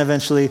stopping, and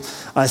eventually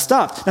I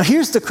stopped. Now,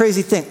 here's the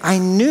crazy thing. I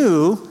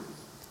knew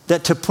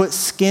that to put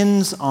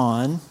skins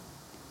on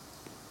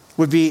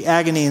would be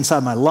agony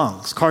inside my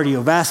lungs.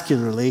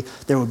 Cardiovascularly,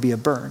 there would be a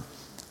burn.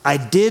 I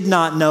did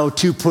not know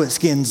to put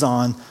skins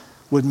on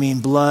would mean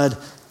blood.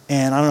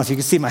 And I don't know if you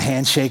can see my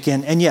hand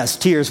shaking. And yes,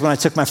 tears when I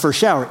took my first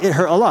shower. It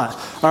hurt a lot.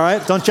 All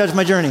right? Don't judge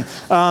my journey.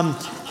 But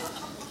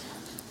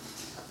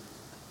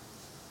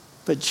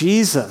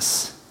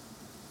Jesus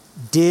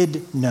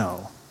did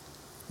know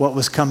what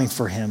was coming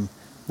for him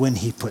when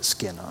he put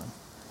skin on.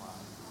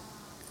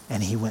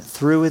 And he went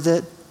through with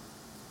it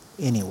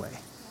anyway.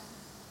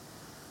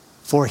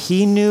 For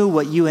he knew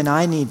what you and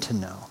I need to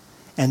know.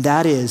 And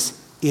that is,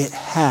 it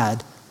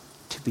had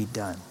to be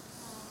done.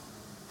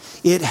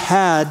 It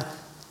had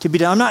to be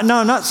done.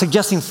 I'm not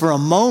suggesting for a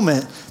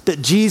moment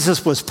that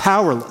Jesus was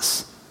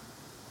powerless.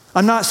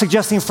 I'm not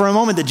suggesting for a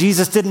moment that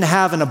Jesus didn't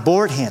have an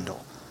abort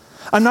handle.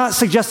 I'm not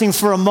suggesting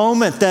for a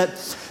moment that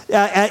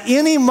at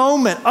any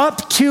moment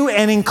up to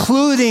and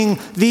including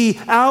the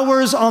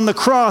hours on the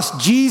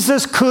cross,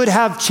 Jesus could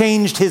have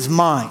changed his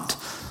mind.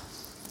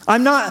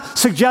 I'm not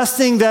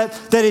suggesting that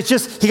it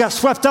just, he got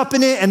swept up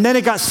in it and then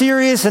it got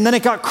serious and then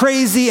it got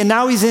crazy and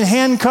now he's in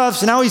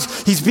handcuffs and now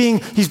he's being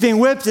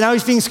whipped and now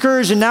he's being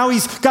scourged and now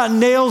he's got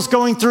nails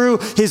going through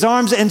his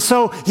arms, and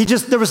so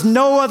there was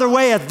no other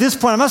way at this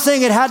point. I'm not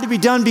saying it had to be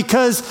done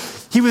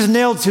because he was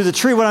nailed to the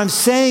tree. What I'm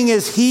saying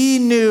is he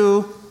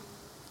knew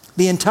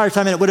the entire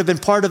time, and it would have been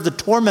part of the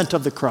torment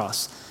of the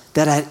cross,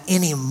 that at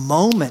any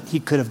moment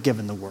he could have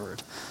given the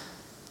word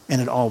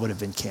and it all would have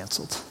been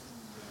canceled.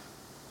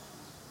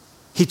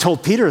 He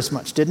told Peter as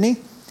much, didn't he?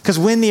 Because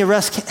when the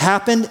arrest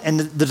happened and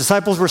the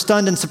disciples were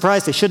stunned and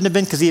surprised, they shouldn't have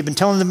been because he had been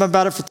telling them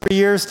about it for 3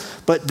 years,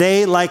 but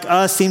they, like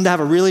us, seem to have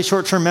a really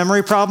short-term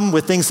memory problem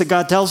with things that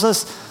God tells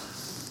us.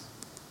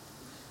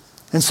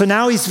 And so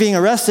now he's being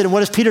arrested, and what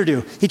does Peter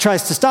do? He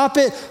tries to stop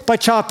it by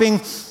chopping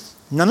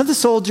none of the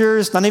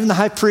soldiers, not even the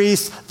high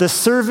priest, the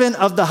servant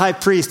of the high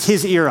priest,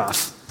 his ear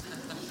off.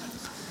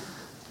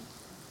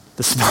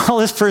 The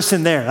smallest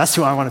person there, that's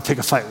who I want to pick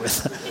a fight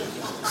with.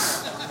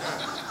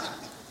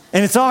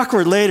 And it's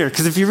awkward later,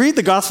 because if you read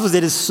the Gospels,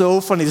 it is so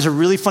funny. There's a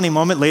really funny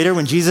moment later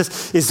when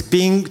Jesus is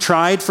being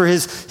tried for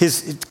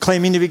his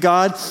claiming to be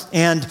God,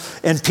 and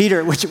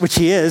Peter, which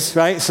he is,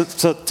 right?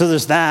 So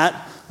there's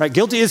that, right?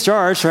 Guilty as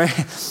charged, right?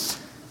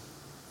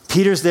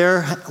 Peter's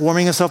there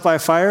warming himself by a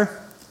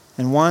fire,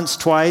 and once,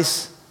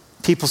 twice,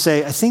 people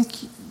say, I think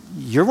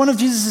you're one of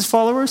Jesus'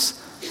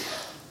 followers.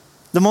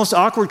 The most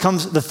awkward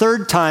comes the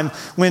third time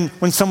when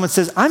someone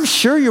says, I'm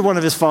sure you're one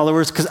of his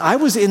followers because I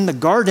was in the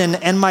garden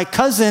and my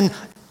cousin,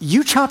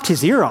 you chopped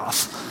his ear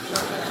off.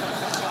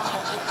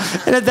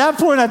 And at that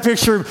point, I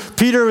picture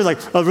Peter with like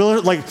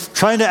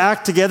trying to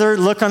act together,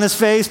 look on his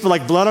face, but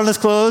like blood on his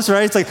clothes,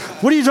 right? It's like,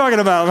 what are you talking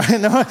about?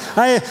 No,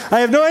 I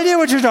have no idea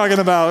what you're talking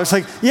about. It's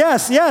like,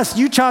 yes,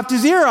 you chopped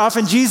his ear off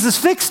and Jesus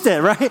fixed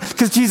it, right?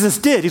 Because Jesus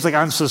did. He's like,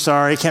 I'm so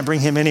sorry, I can't bring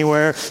him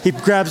anywhere. He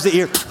grabs the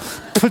ear,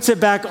 puts it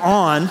back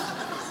on,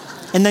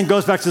 and then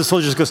goes back to the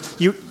soldiers,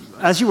 goes, you,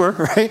 as you were,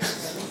 right?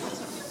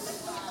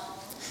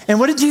 And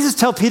what did Jesus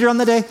tell Peter on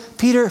the day?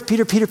 Peter,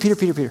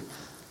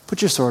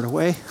 put your sword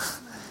away.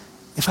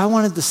 If I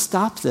wanted to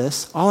stop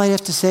this, all I'd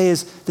have to say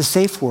is the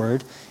safe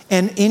word,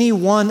 and any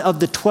one of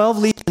the 12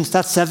 legions,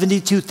 that's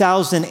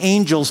 72,000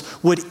 angels,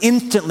 would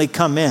instantly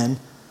come in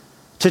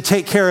to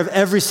take care of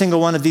every single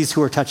one of these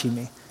who are touching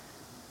me.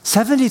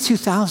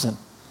 72,000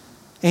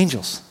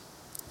 angels.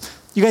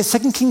 You guys,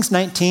 2 Kings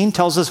 19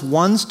 tells us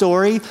one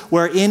story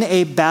where in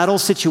a battle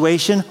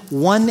situation,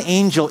 one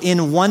angel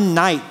in one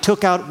night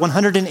took out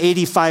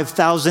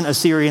 185,000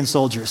 Assyrian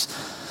soldiers.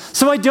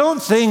 So I don't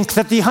think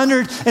that the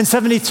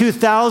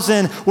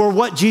 172,000 were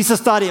what Jesus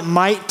thought it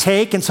might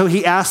take, and so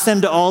he asked them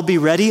to all be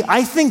ready.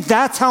 I think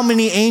that's how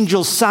many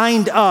angels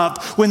signed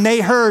up when they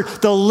heard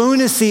the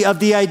lunacy of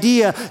the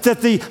idea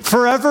that the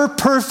forever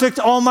perfect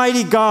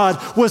Almighty God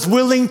was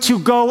willing to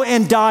go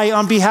and die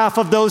on behalf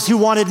of those who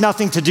wanted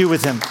nothing to do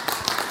with him.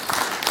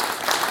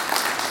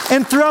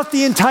 And throughout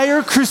the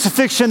entire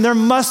crucifixion, there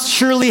must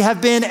surely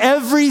have been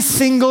every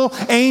single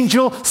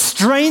angel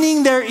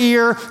straining their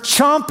ear,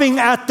 chomping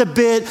at the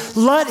bit,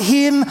 let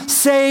him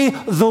say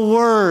the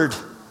word.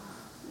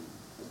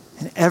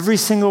 And every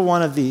single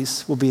one of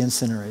these will be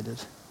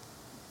incinerated.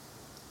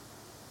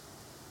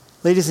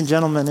 Ladies and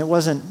gentlemen, it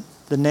wasn't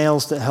the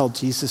nails that held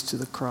Jesus to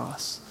the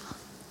cross.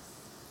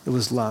 It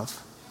was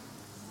love.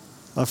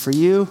 Love for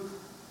you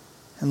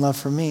and love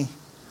for me.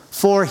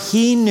 For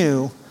he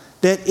knew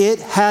that it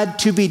had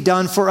to be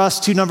done for us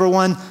to, number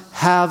one,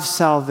 have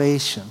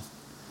salvation.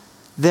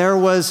 There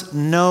was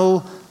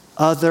no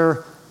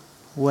other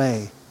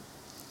way.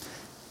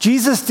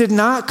 Jesus did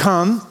not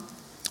come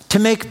to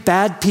make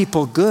bad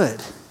people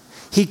good.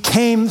 He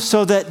came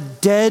so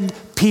that dead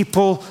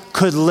people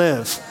could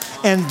live.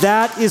 And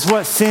that is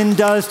what sin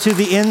does to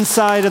the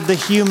inside of the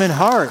human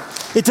heart.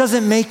 It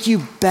doesn't make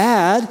you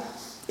bad,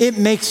 it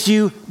makes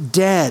you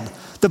dead.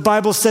 The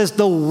Bible says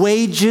the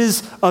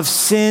wages of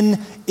sin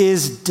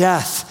is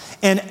death.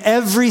 And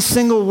every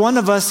single one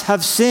of us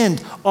have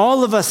sinned.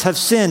 All of us have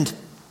sinned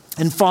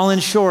and fallen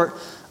short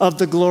of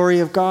the glory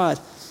of God.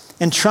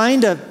 And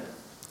trying to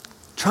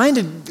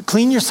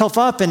clean yourself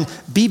up and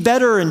be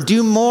better and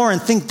do more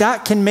and think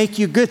that can make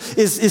you good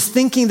is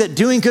thinking that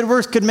doing good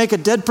works could make a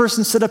dead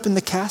person sit up in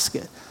the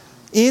casket.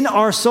 In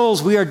our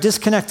souls, we are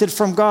disconnected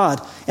from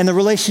God, and the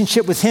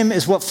relationship with him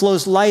is what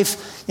flows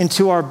life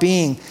into our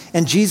being.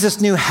 And Jesus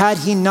knew, had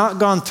he not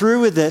gone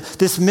through with it,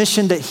 this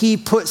mission that he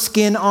put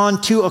skin on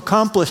to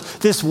accomplish,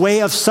 this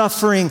way of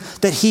suffering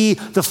that he,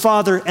 the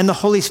Father, and the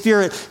Holy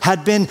Spirit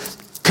had been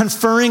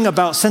conferring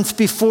about since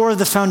before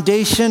the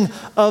foundation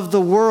of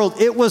the world,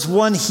 it was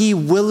one he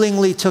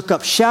willingly took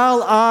up.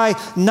 Shall I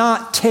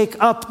not take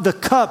up the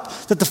cup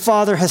that the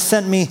Father has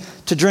sent me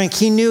to drink?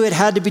 He knew it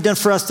had to be done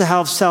for us to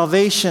have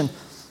salvation.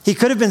 He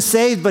could have been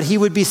saved, but he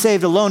would be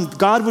saved alone.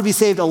 God would be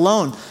saved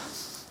alone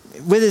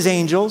with his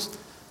angels.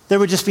 There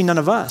would just be none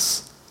of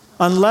us.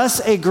 Unless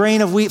a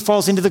grain of wheat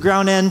falls into the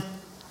ground and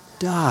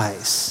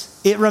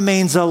dies, it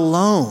remains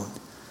alone.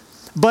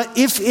 But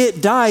if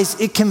it dies,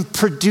 it can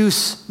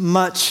produce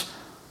much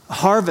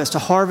harvest, a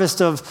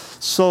harvest of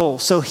soul.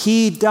 So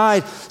he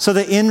died so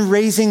that in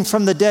raising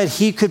from the dead,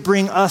 he could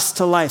bring us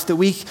to life, that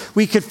we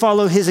could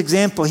follow his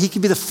example. He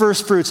could be the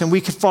first fruits, and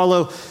we could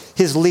follow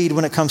his lead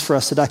when it comes for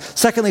us to die.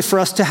 Secondly, for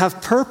us to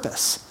have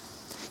purpose.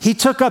 He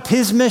took up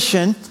his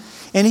mission,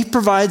 and he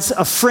provides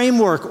a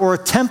framework or a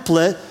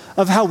template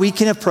of how we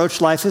can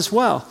approach life as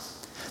well.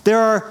 There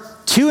are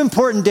two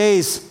important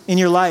days in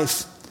your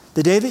life: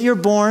 the day that you're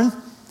born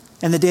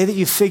and the day that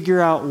you figure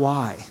out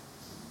why.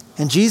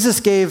 And Jesus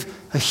gave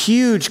a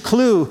huge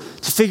clue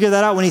to figure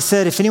that out when he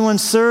said, if anyone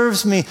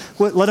serves me,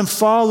 let him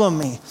follow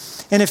me.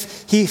 And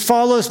if he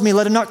follows me,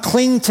 let him not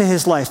cling to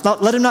his life.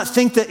 Let him not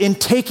think that in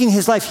taking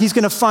his life, he's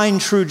going to find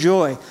true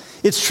joy.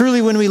 It's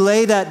truly when we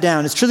lay that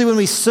down. It's truly when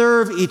we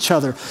serve each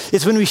other.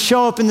 It's when we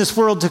show up in this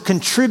world to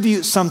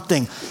contribute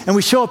something. And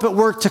we show up at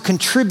work to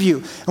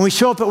contribute. And we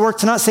show up at work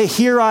to not say,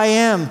 here I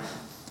am.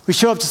 We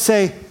show up to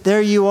say,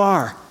 there you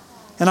are.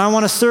 And I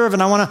want to serve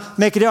and I want to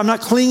make it. I'm not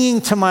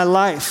clinging to my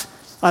life.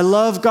 I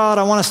love God.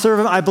 I want to serve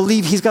him. I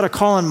believe he's got a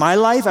call in my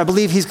life. I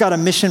believe he's got a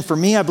mission for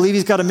me. I believe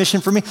he's got a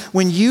mission for me.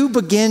 When you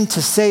begin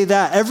to say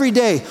that every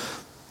day,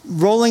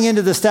 rolling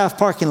into the staff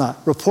parking lot,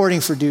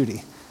 reporting for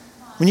duty.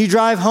 When you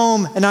drive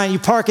home at night, you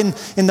park in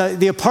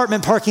the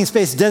apartment parking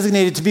space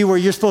designated to be where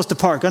you're supposed to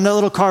park, on that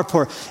little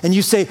carport, and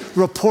you say,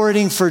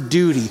 reporting for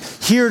duty,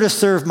 here to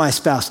serve my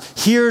spouse,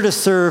 here to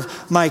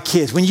serve my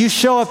kids. When you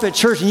show up at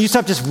church and you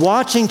stop just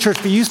watching church,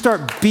 but you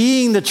start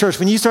being the church,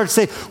 when you start to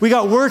say, we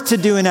got work to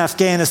do in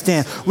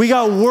Afghanistan, we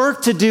got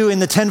work to do in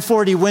the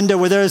 1040 window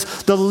where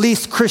there's the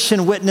least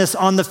Christian witness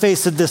on the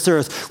face of this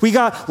earth. We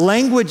got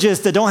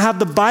languages that don't have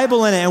the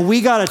Bible in it, and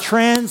we got to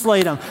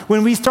translate them.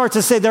 When we start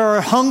to say there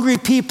are hungry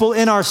people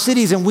in our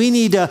cities and we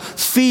need to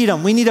feed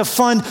them, we need to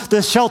fund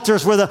the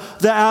shelters where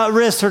the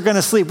at-risk are going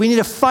to sleep. We need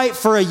to fight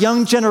for a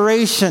young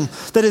generation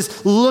that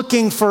is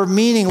looking for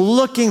meaning,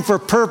 looking for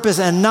purpose,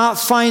 and not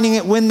finding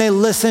it when they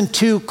listen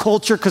to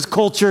culture, because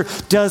culture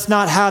does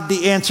not have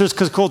the answers,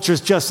 because culture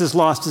is just as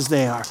lost as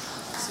they are.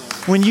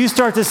 When you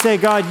start to say,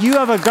 God, you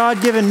have a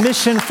God-given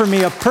mission for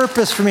me, a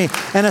purpose for me,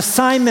 an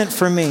assignment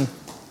for me.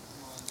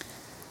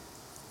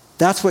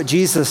 That's what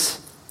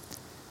Jesus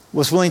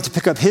was willing to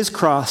pick up his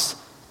cross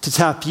to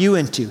tap you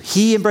into.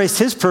 He embraced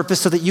his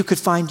purpose so that you could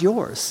find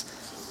yours.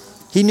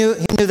 He knew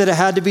that it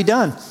had to be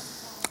done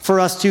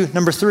for us to,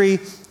 number 3,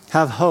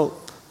 have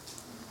hope.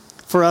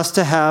 For us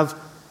to have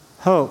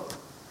hope.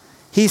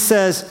 He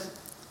says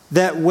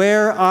that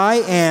where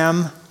I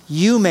am,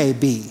 you may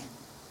be,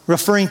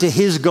 referring to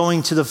his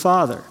going to the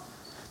Father.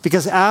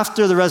 Because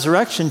after the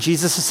resurrection,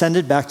 Jesus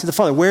ascended back to the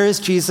Father. Where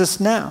is Jesus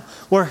now?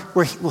 Well,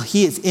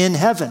 he is in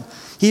heaven.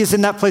 He is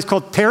in that place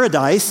called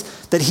paradise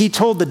that he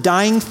told the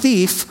dying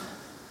thief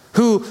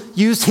who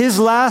used his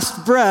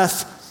last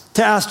breath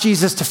to ask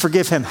Jesus to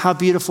forgive him. How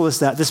beautiful is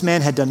that? This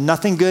man had done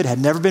nothing good, had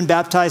never been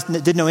baptized,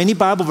 didn't know any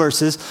Bible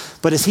verses,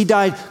 but as he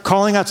died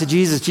calling out to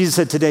Jesus, Jesus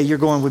said, today you're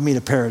going with me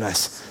to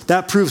paradise.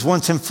 That proves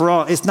once and for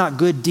all, it's not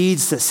good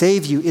deeds that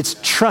save you, it's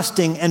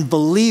trusting and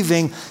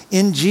believing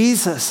in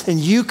Jesus. And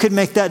you could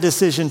make that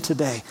decision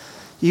today.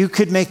 You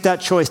could make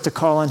that choice to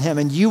call on him,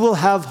 and you will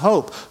have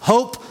hope.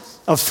 Hope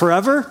of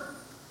forever?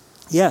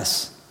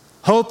 Yes.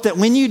 Hope that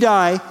when you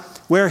die,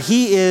 where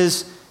he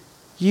is,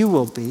 you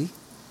will be.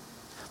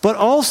 But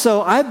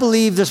also, I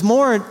believe there's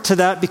more to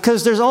that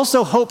because there's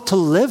also hope to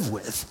live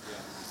with.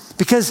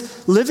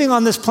 Because living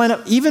on this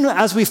planet, even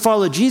as we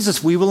follow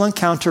Jesus, we will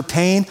encounter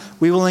pain,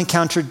 we will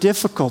encounter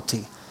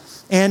difficulty.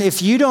 And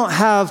if you don't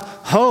have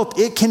hope,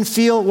 it can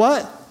feel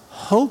what?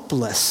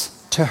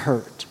 Hopeless to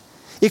hurt.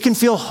 It can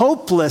feel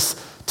hopeless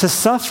to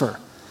suffer.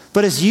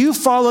 But as you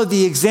follow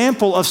the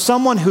example of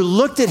someone who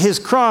looked at his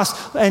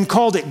cross and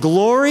called it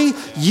glory,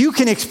 you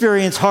can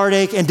experience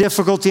heartache and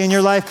difficulty in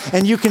your life,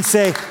 and you can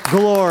say,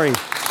 glory,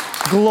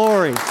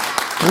 glory,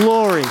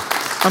 glory.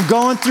 I'm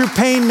going through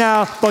pain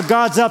now, but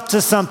God's up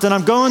to something.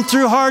 I'm going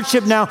through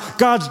hardship now,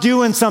 God's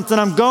doing something.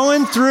 I'm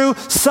going through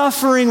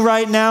suffering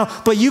right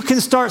now, but you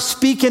can start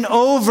speaking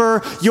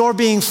over you're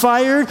being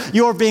fired,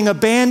 you're being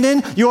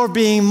abandoned, you're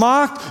being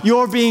mocked,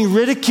 you're being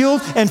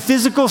ridiculed, and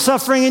physical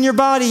suffering in your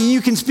body.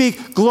 You can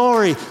speak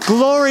glory.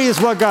 Glory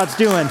is what God's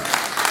doing.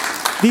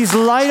 These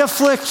light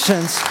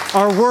afflictions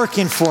are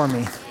working for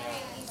me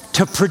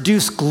to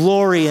produce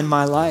glory in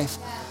my life.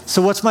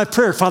 So what's my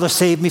prayer? Father,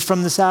 save me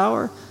from this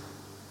hour.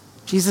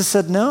 Jesus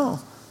said, no,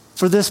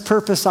 for this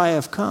purpose I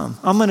have come.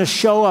 I'm going to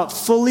show up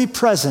fully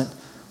present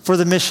for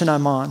the mission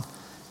I'm on.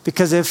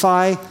 Because if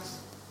I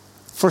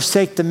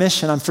forsake the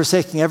mission, I'm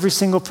forsaking every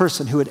single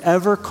person who would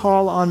ever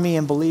call on me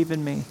and believe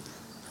in me.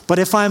 But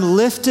if I'm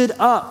lifted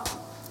up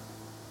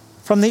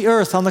from the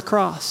earth on the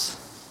cross,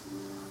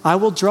 I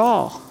will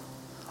draw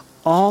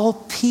all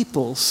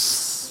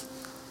peoples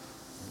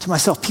to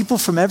myself. People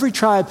from every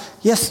tribe.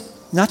 Yes,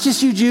 not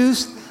just you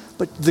Jews,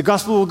 but the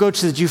gospel will go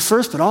to the Jew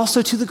first, but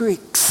also to the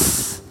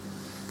Greeks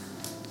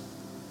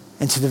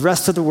and to the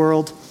rest of the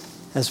world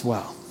as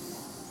well.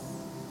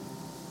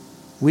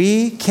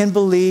 We can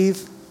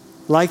believe,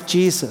 like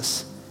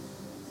Jesus,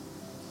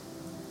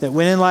 that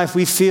when in life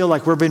we feel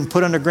like we're being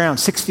put underground,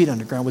 6 feet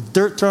underground, with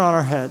dirt thrown on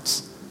our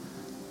heads,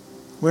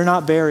 we're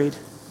not buried.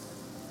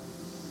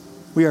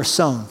 We are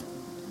sown.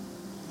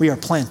 We are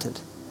planted.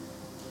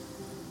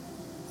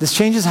 This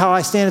changes how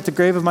I stand at the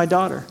grave of my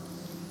daughter.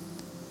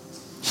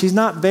 She's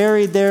not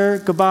buried there,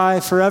 goodbye,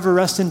 forever,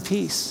 rest in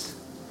peace.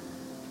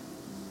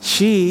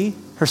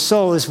 Her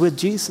soul is with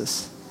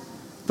Jesus.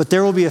 But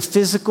there will be a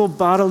physical,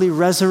 bodily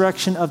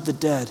resurrection of the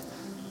dead.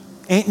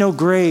 Ain't no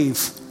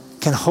grave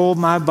can hold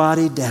my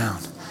body down.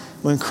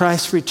 When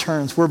Christ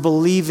returns, we're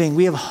believing.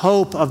 We have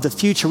hope of the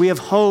future. We have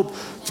hope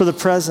for the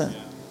present.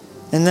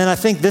 And then I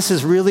think this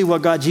is really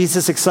what got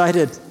Jesus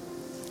excited.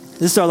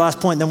 This is our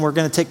last point, then we're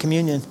going to take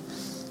communion.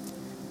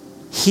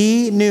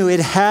 He knew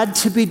it had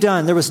to be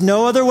done. There was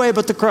no other way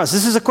but the cross.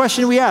 This is a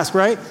question we ask,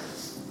 right?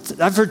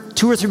 I've heard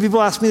 2 or 3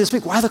 people ask me this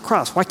week, why the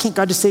cross? Why can't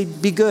God just say,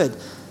 be good?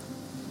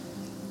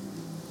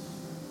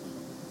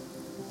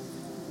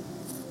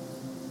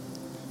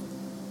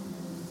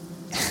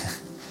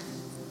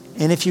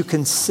 And if you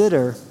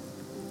consider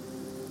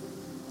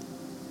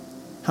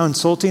how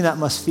insulting that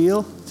must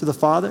feel to the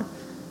Father,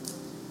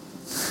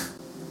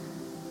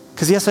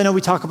 because yes, I know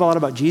we talk a lot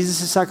about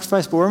Jesus'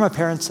 sacrifice, but where are my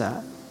parents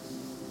at?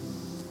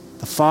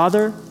 The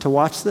Father, to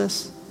watch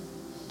this,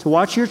 to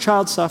watch your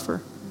child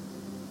suffer,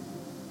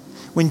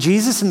 When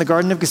Jesus in the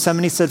Garden of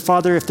Gethsemane said,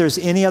 Father, if there's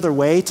any other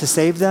way to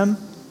save them,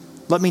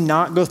 let me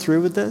not go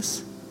through with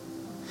this.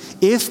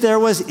 If there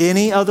was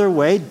any other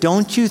way,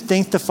 don't you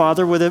think the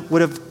Father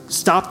would have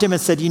stopped him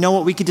and said, you know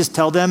what, we could just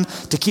tell them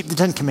to keep the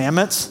 10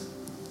 Commandments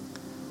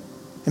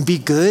and be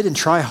good and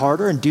try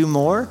harder and do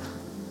more?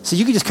 So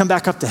you could just come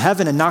back up to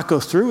heaven and not go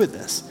through with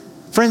this.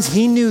 Friends,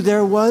 he knew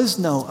there was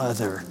no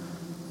other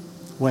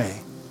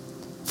way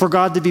for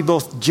God to be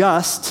both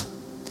just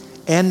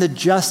and the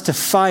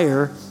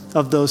justifier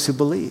of those who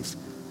believe.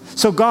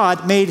 So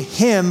God made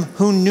him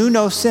who knew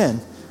no sin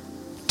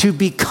to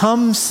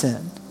become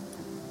sin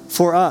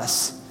for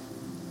us,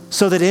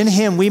 so that in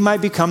him we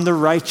might become the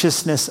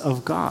righteousness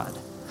of God.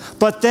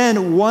 But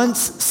then once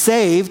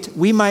saved,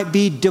 we might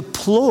be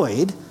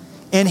deployed.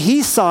 And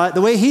he saw it,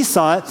 the way he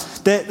saw it,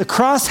 that the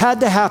cross had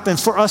to happen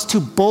for us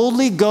to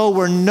boldly go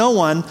where no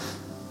one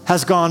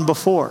has gone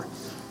before.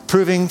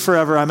 Proving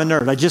forever I'm a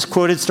nerd. I just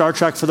quoted Star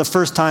Trek for the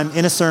first time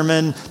in a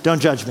sermon.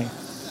 Don't judge me.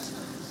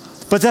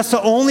 But that's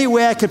the only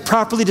way I could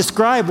properly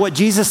describe what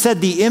Jesus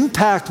said the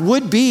impact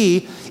would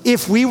be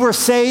if we were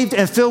saved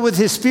and filled with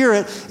his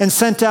Spirit and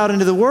sent out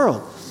into the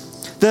world.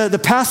 The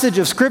passage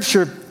of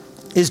Scripture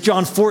is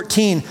John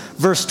 14,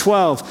 verse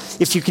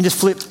 12. If you can just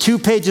flip 2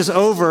 pages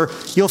over,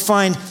 you'll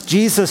find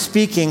Jesus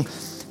speaking.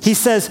 He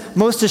says,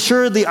 most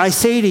assuredly, I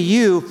say to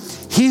you,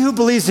 he who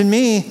believes in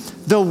me,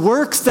 the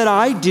works that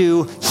I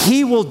do,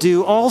 he will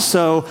do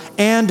also,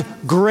 and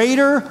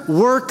greater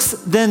works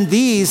than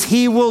these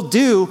he will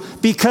do,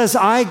 because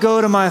I go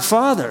to my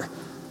Father.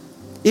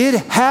 It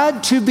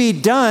had to be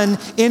done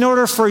in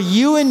order for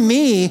you and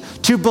me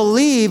to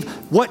believe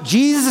what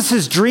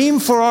Jesus' dream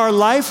for our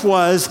life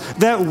was,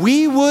 that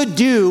we would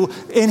do,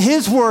 in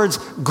his words,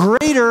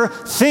 greater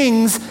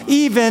things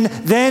even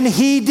than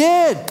he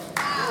did.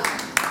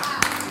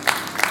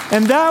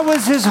 And that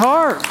was his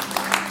heart.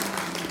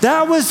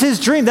 That was his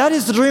dream. That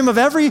is the dream of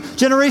every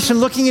generation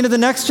looking into the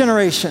next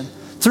generation.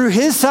 Through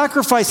his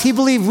sacrifice, he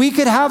believed we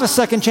could have a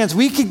second chance.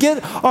 We could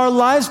get our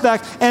lives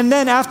back. And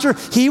then after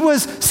he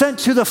was sent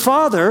to the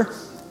Father,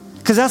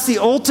 because that's the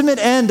ultimate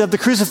end of the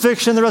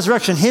crucifixion and the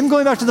resurrection, him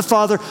going back to the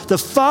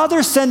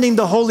Father sending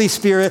the Holy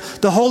Spirit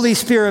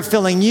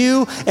filling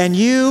you and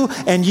you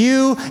and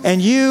you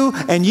and you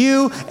and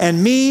you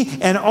and me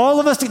and all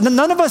of us.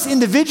 None of us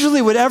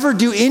individually would ever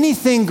do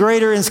anything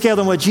greater in scale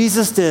than what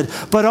Jesus did.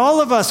 But all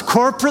of us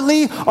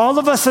corporately, all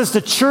of us as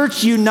the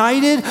church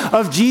united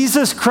of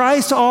Jesus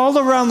Christ all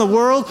around the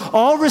world,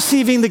 all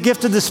receiving the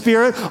gift of the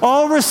Spirit,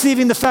 all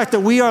receiving the fact that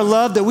we are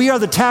loved, that we are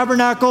the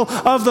tabernacle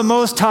of the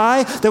Most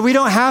High, that we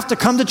don't have to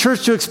come to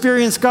church to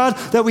experience God,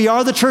 that we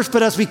are the church,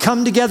 but as we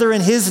come together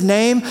in his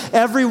name,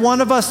 every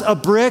one of us a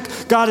brick,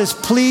 God is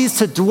pleased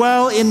to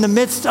dwell in the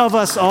midst of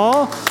us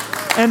all.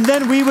 And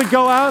then we would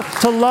go out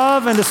to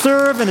love and to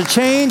serve and to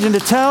change and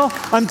to tell.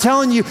 I'm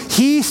telling you,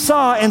 he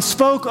saw and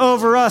spoke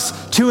over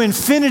us to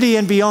infinity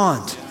and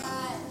beyond.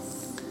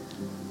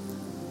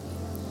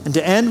 And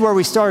to end where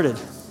we started,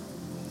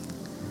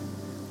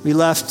 we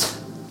left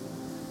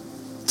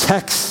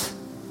Tex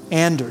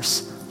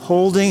Anders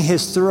holding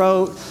his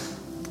throat,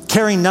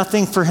 caring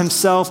nothing for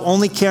himself,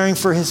 only caring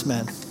for his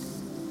men.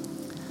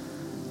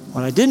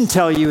 What I didn't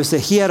tell you is that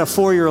he had a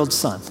 4-year-old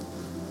son.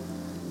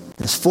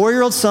 This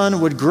 4-year-old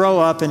son would grow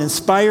up and,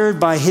 inspired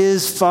by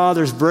his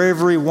father's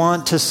bravery,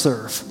 want to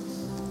serve.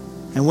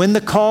 And when the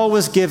call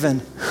was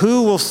given,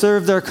 who will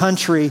serve their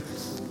country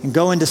and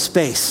go into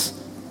space,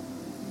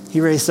 he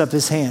raised up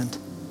his hand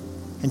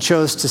and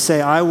chose to say,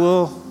 I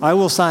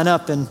will sign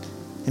up and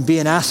be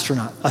an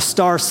astronaut. A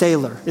star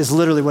sailor is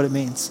literally what it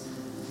means.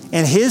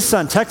 And his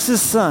son,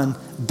 Tex's son,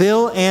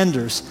 Bill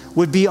Anders,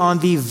 would be on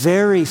the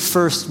very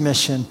first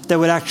mission that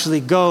would actually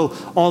go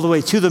all the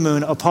way to the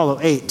moon, Apollo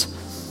 8.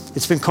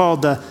 It's been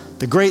called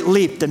the Great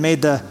Leap that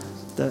made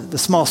the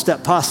small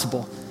step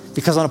possible.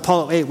 Because on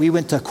Apollo 8, we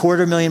went to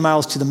 250,000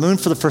 miles to the moon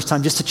for the first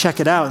time just to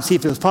check it out and see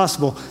if it was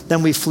possible.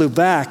 Then we flew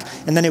back,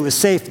 and then it was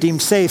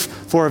deemed safe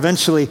for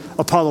eventually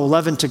Apollo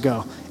 11 to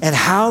go. And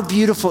how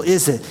beautiful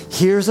is it?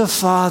 Here's a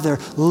father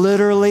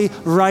literally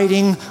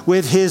writing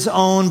with his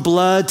own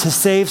blood to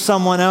save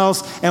someone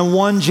else, and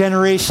 1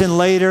 generation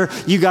later,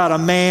 you got a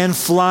man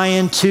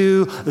flying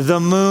to the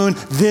moon.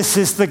 This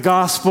is the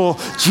gospel.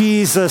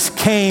 Jesus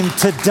came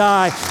to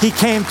die. He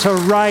came to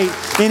write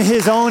in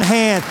his own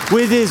hand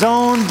with his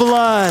own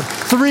blood.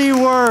 3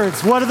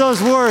 words. What are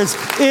those words?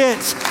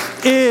 It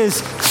is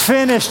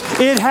finished.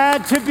 It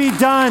had to be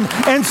done,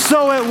 and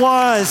so it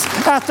was.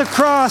 At the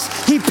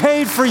cross, he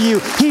paid for you.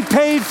 He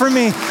paid for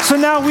me. So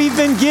now we've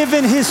been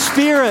given his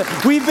Spirit.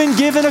 We've been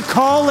given a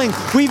calling.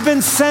 We've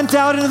been sent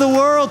out into the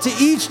world to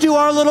each do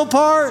our little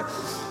part.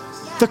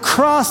 The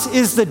cross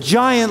is the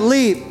giant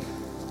leap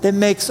that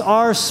makes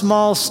our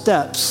small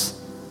steps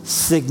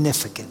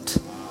significant.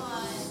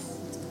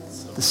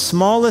 The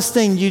smallest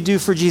thing you do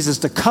for Jesus,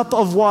 the cup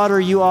of water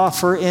you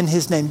offer in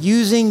his name,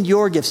 using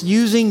your gifts,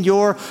 using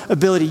your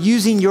ability,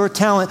 using your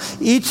talent,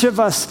 each of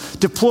us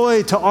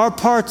deployed to our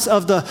parts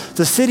of the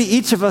city,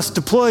 each of us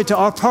deployed to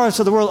our parts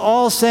of the world,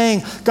 all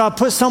saying, God,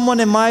 put someone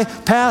in my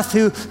path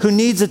who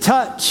needs a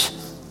touch.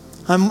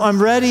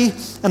 I'm ready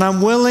and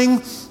I'm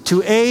willing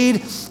to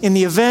aid in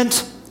the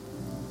event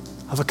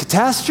of a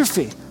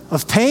catastrophe,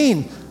 of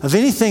pain, of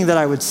anything that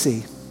I would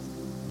see.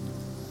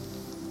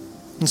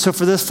 And so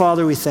for this,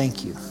 Father, we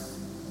thank you.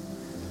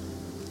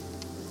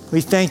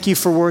 We thank you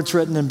for words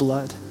written in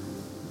blood.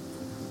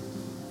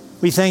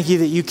 We thank you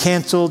that you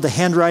canceled the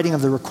handwriting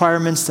of the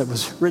requirements that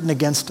was written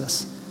against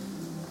us,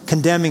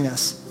 condemning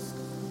us.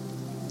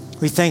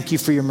 We thank you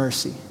for your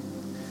mercy.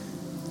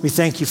 We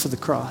thank you for the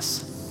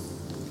cross.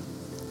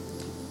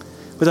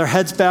 With our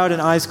heads bowed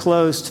and eyes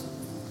closed,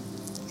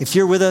 if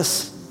you're with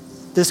us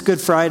this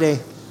Good Friday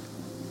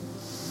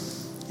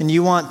and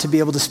you want to be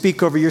able to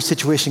speak over your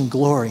situation,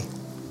 glory.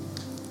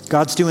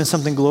 God's doing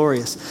something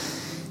glorious.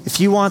 If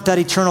you want that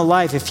eternal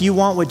life, if you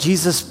want what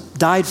Jesus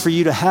died for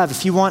you to have,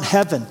 if you want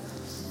heaven,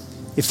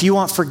 if you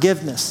want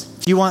forgiveness,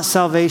 if you want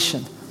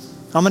salvation,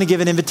 I'm going to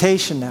give an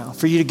invitation now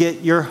for you to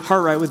get your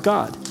heart right with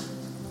God,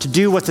 to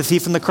do what the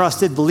thief on the cross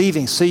did,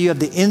 believing, so you have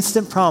the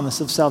instant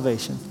promise of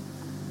salvation.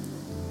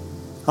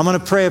 I'm going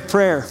to pray a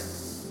prayer,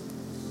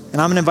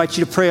 and I'm going to invite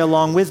you to pray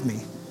along with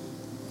me,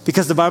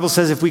 because the Bible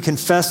says if we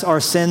confess our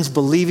sins,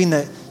 believing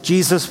that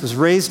Jesus was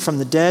raised from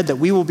the dead, that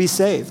we will be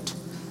saved.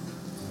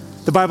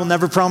 The Bible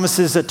never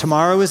promises that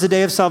tomorrow is the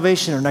day of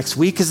salvation, or next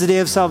week is the day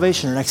of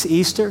salvation, or next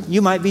Easter.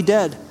 You might be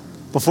dead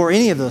before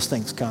any of those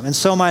things come, and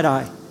so might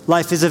I.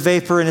 Life is a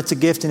vapor and it's a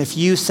gift, and if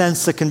you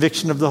sense the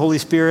conviction of the Holy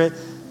Spirit,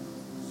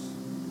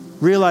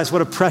 realize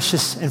what a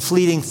precious and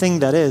fleeting thing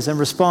that is and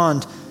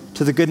respond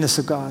to the goodness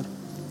of God.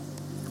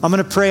 I'm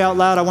going to pray out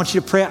loud. I want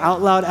you to pray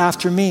out loud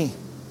after me.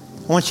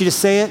 I want you to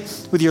say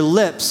it with your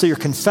lips so you're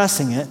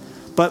confessing it,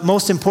 but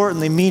most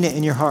importantly, mean it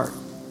in your heart.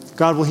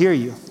 God will hear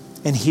you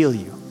and heal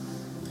you.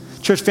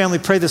 Church family,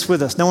 pray this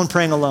with us. No one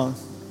praying alone.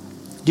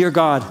 Dear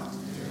God,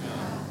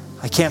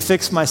 I can't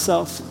fix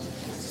myself.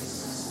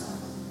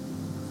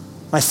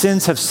 My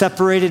sins have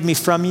separated me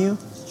from you,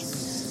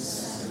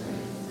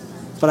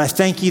 but I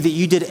thank you that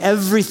you did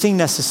everything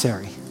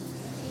necessary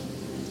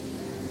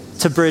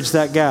to bridge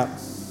that gap.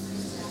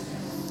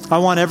 I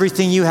want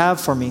everything you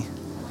have for me,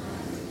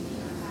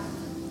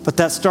 but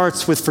that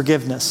starts with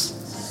forgiveness.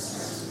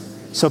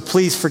 So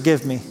please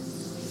forgive me.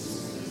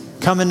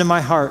 Come into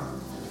my heart.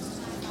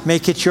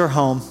 Make it your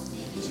home.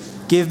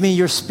 Give me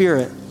your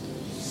spirit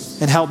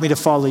and help me to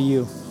follow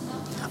you.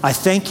 I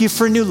thank you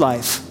for new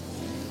life.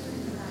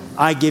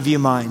 I give you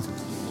mine.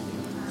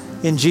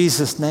 In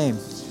Jesus' name.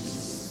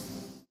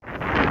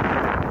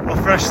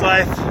 Well, Fresh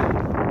Life,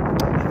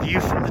 the view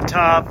from the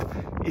top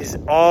is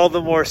all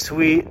the more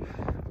sweet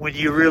when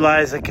you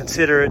realize and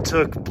consider it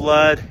took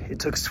blood, it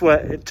took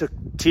sweat, it took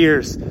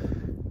tears.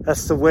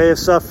 That's the way of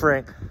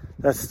suffering.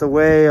 That's the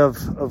way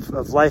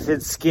of life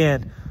in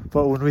skin.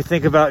 But when we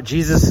think about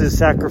Jesus'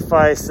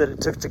 sacrifice that it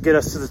took to get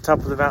us to the top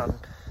of the mountain,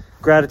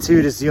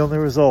 gratitude is the only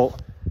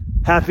result.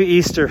 Happy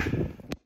Easter.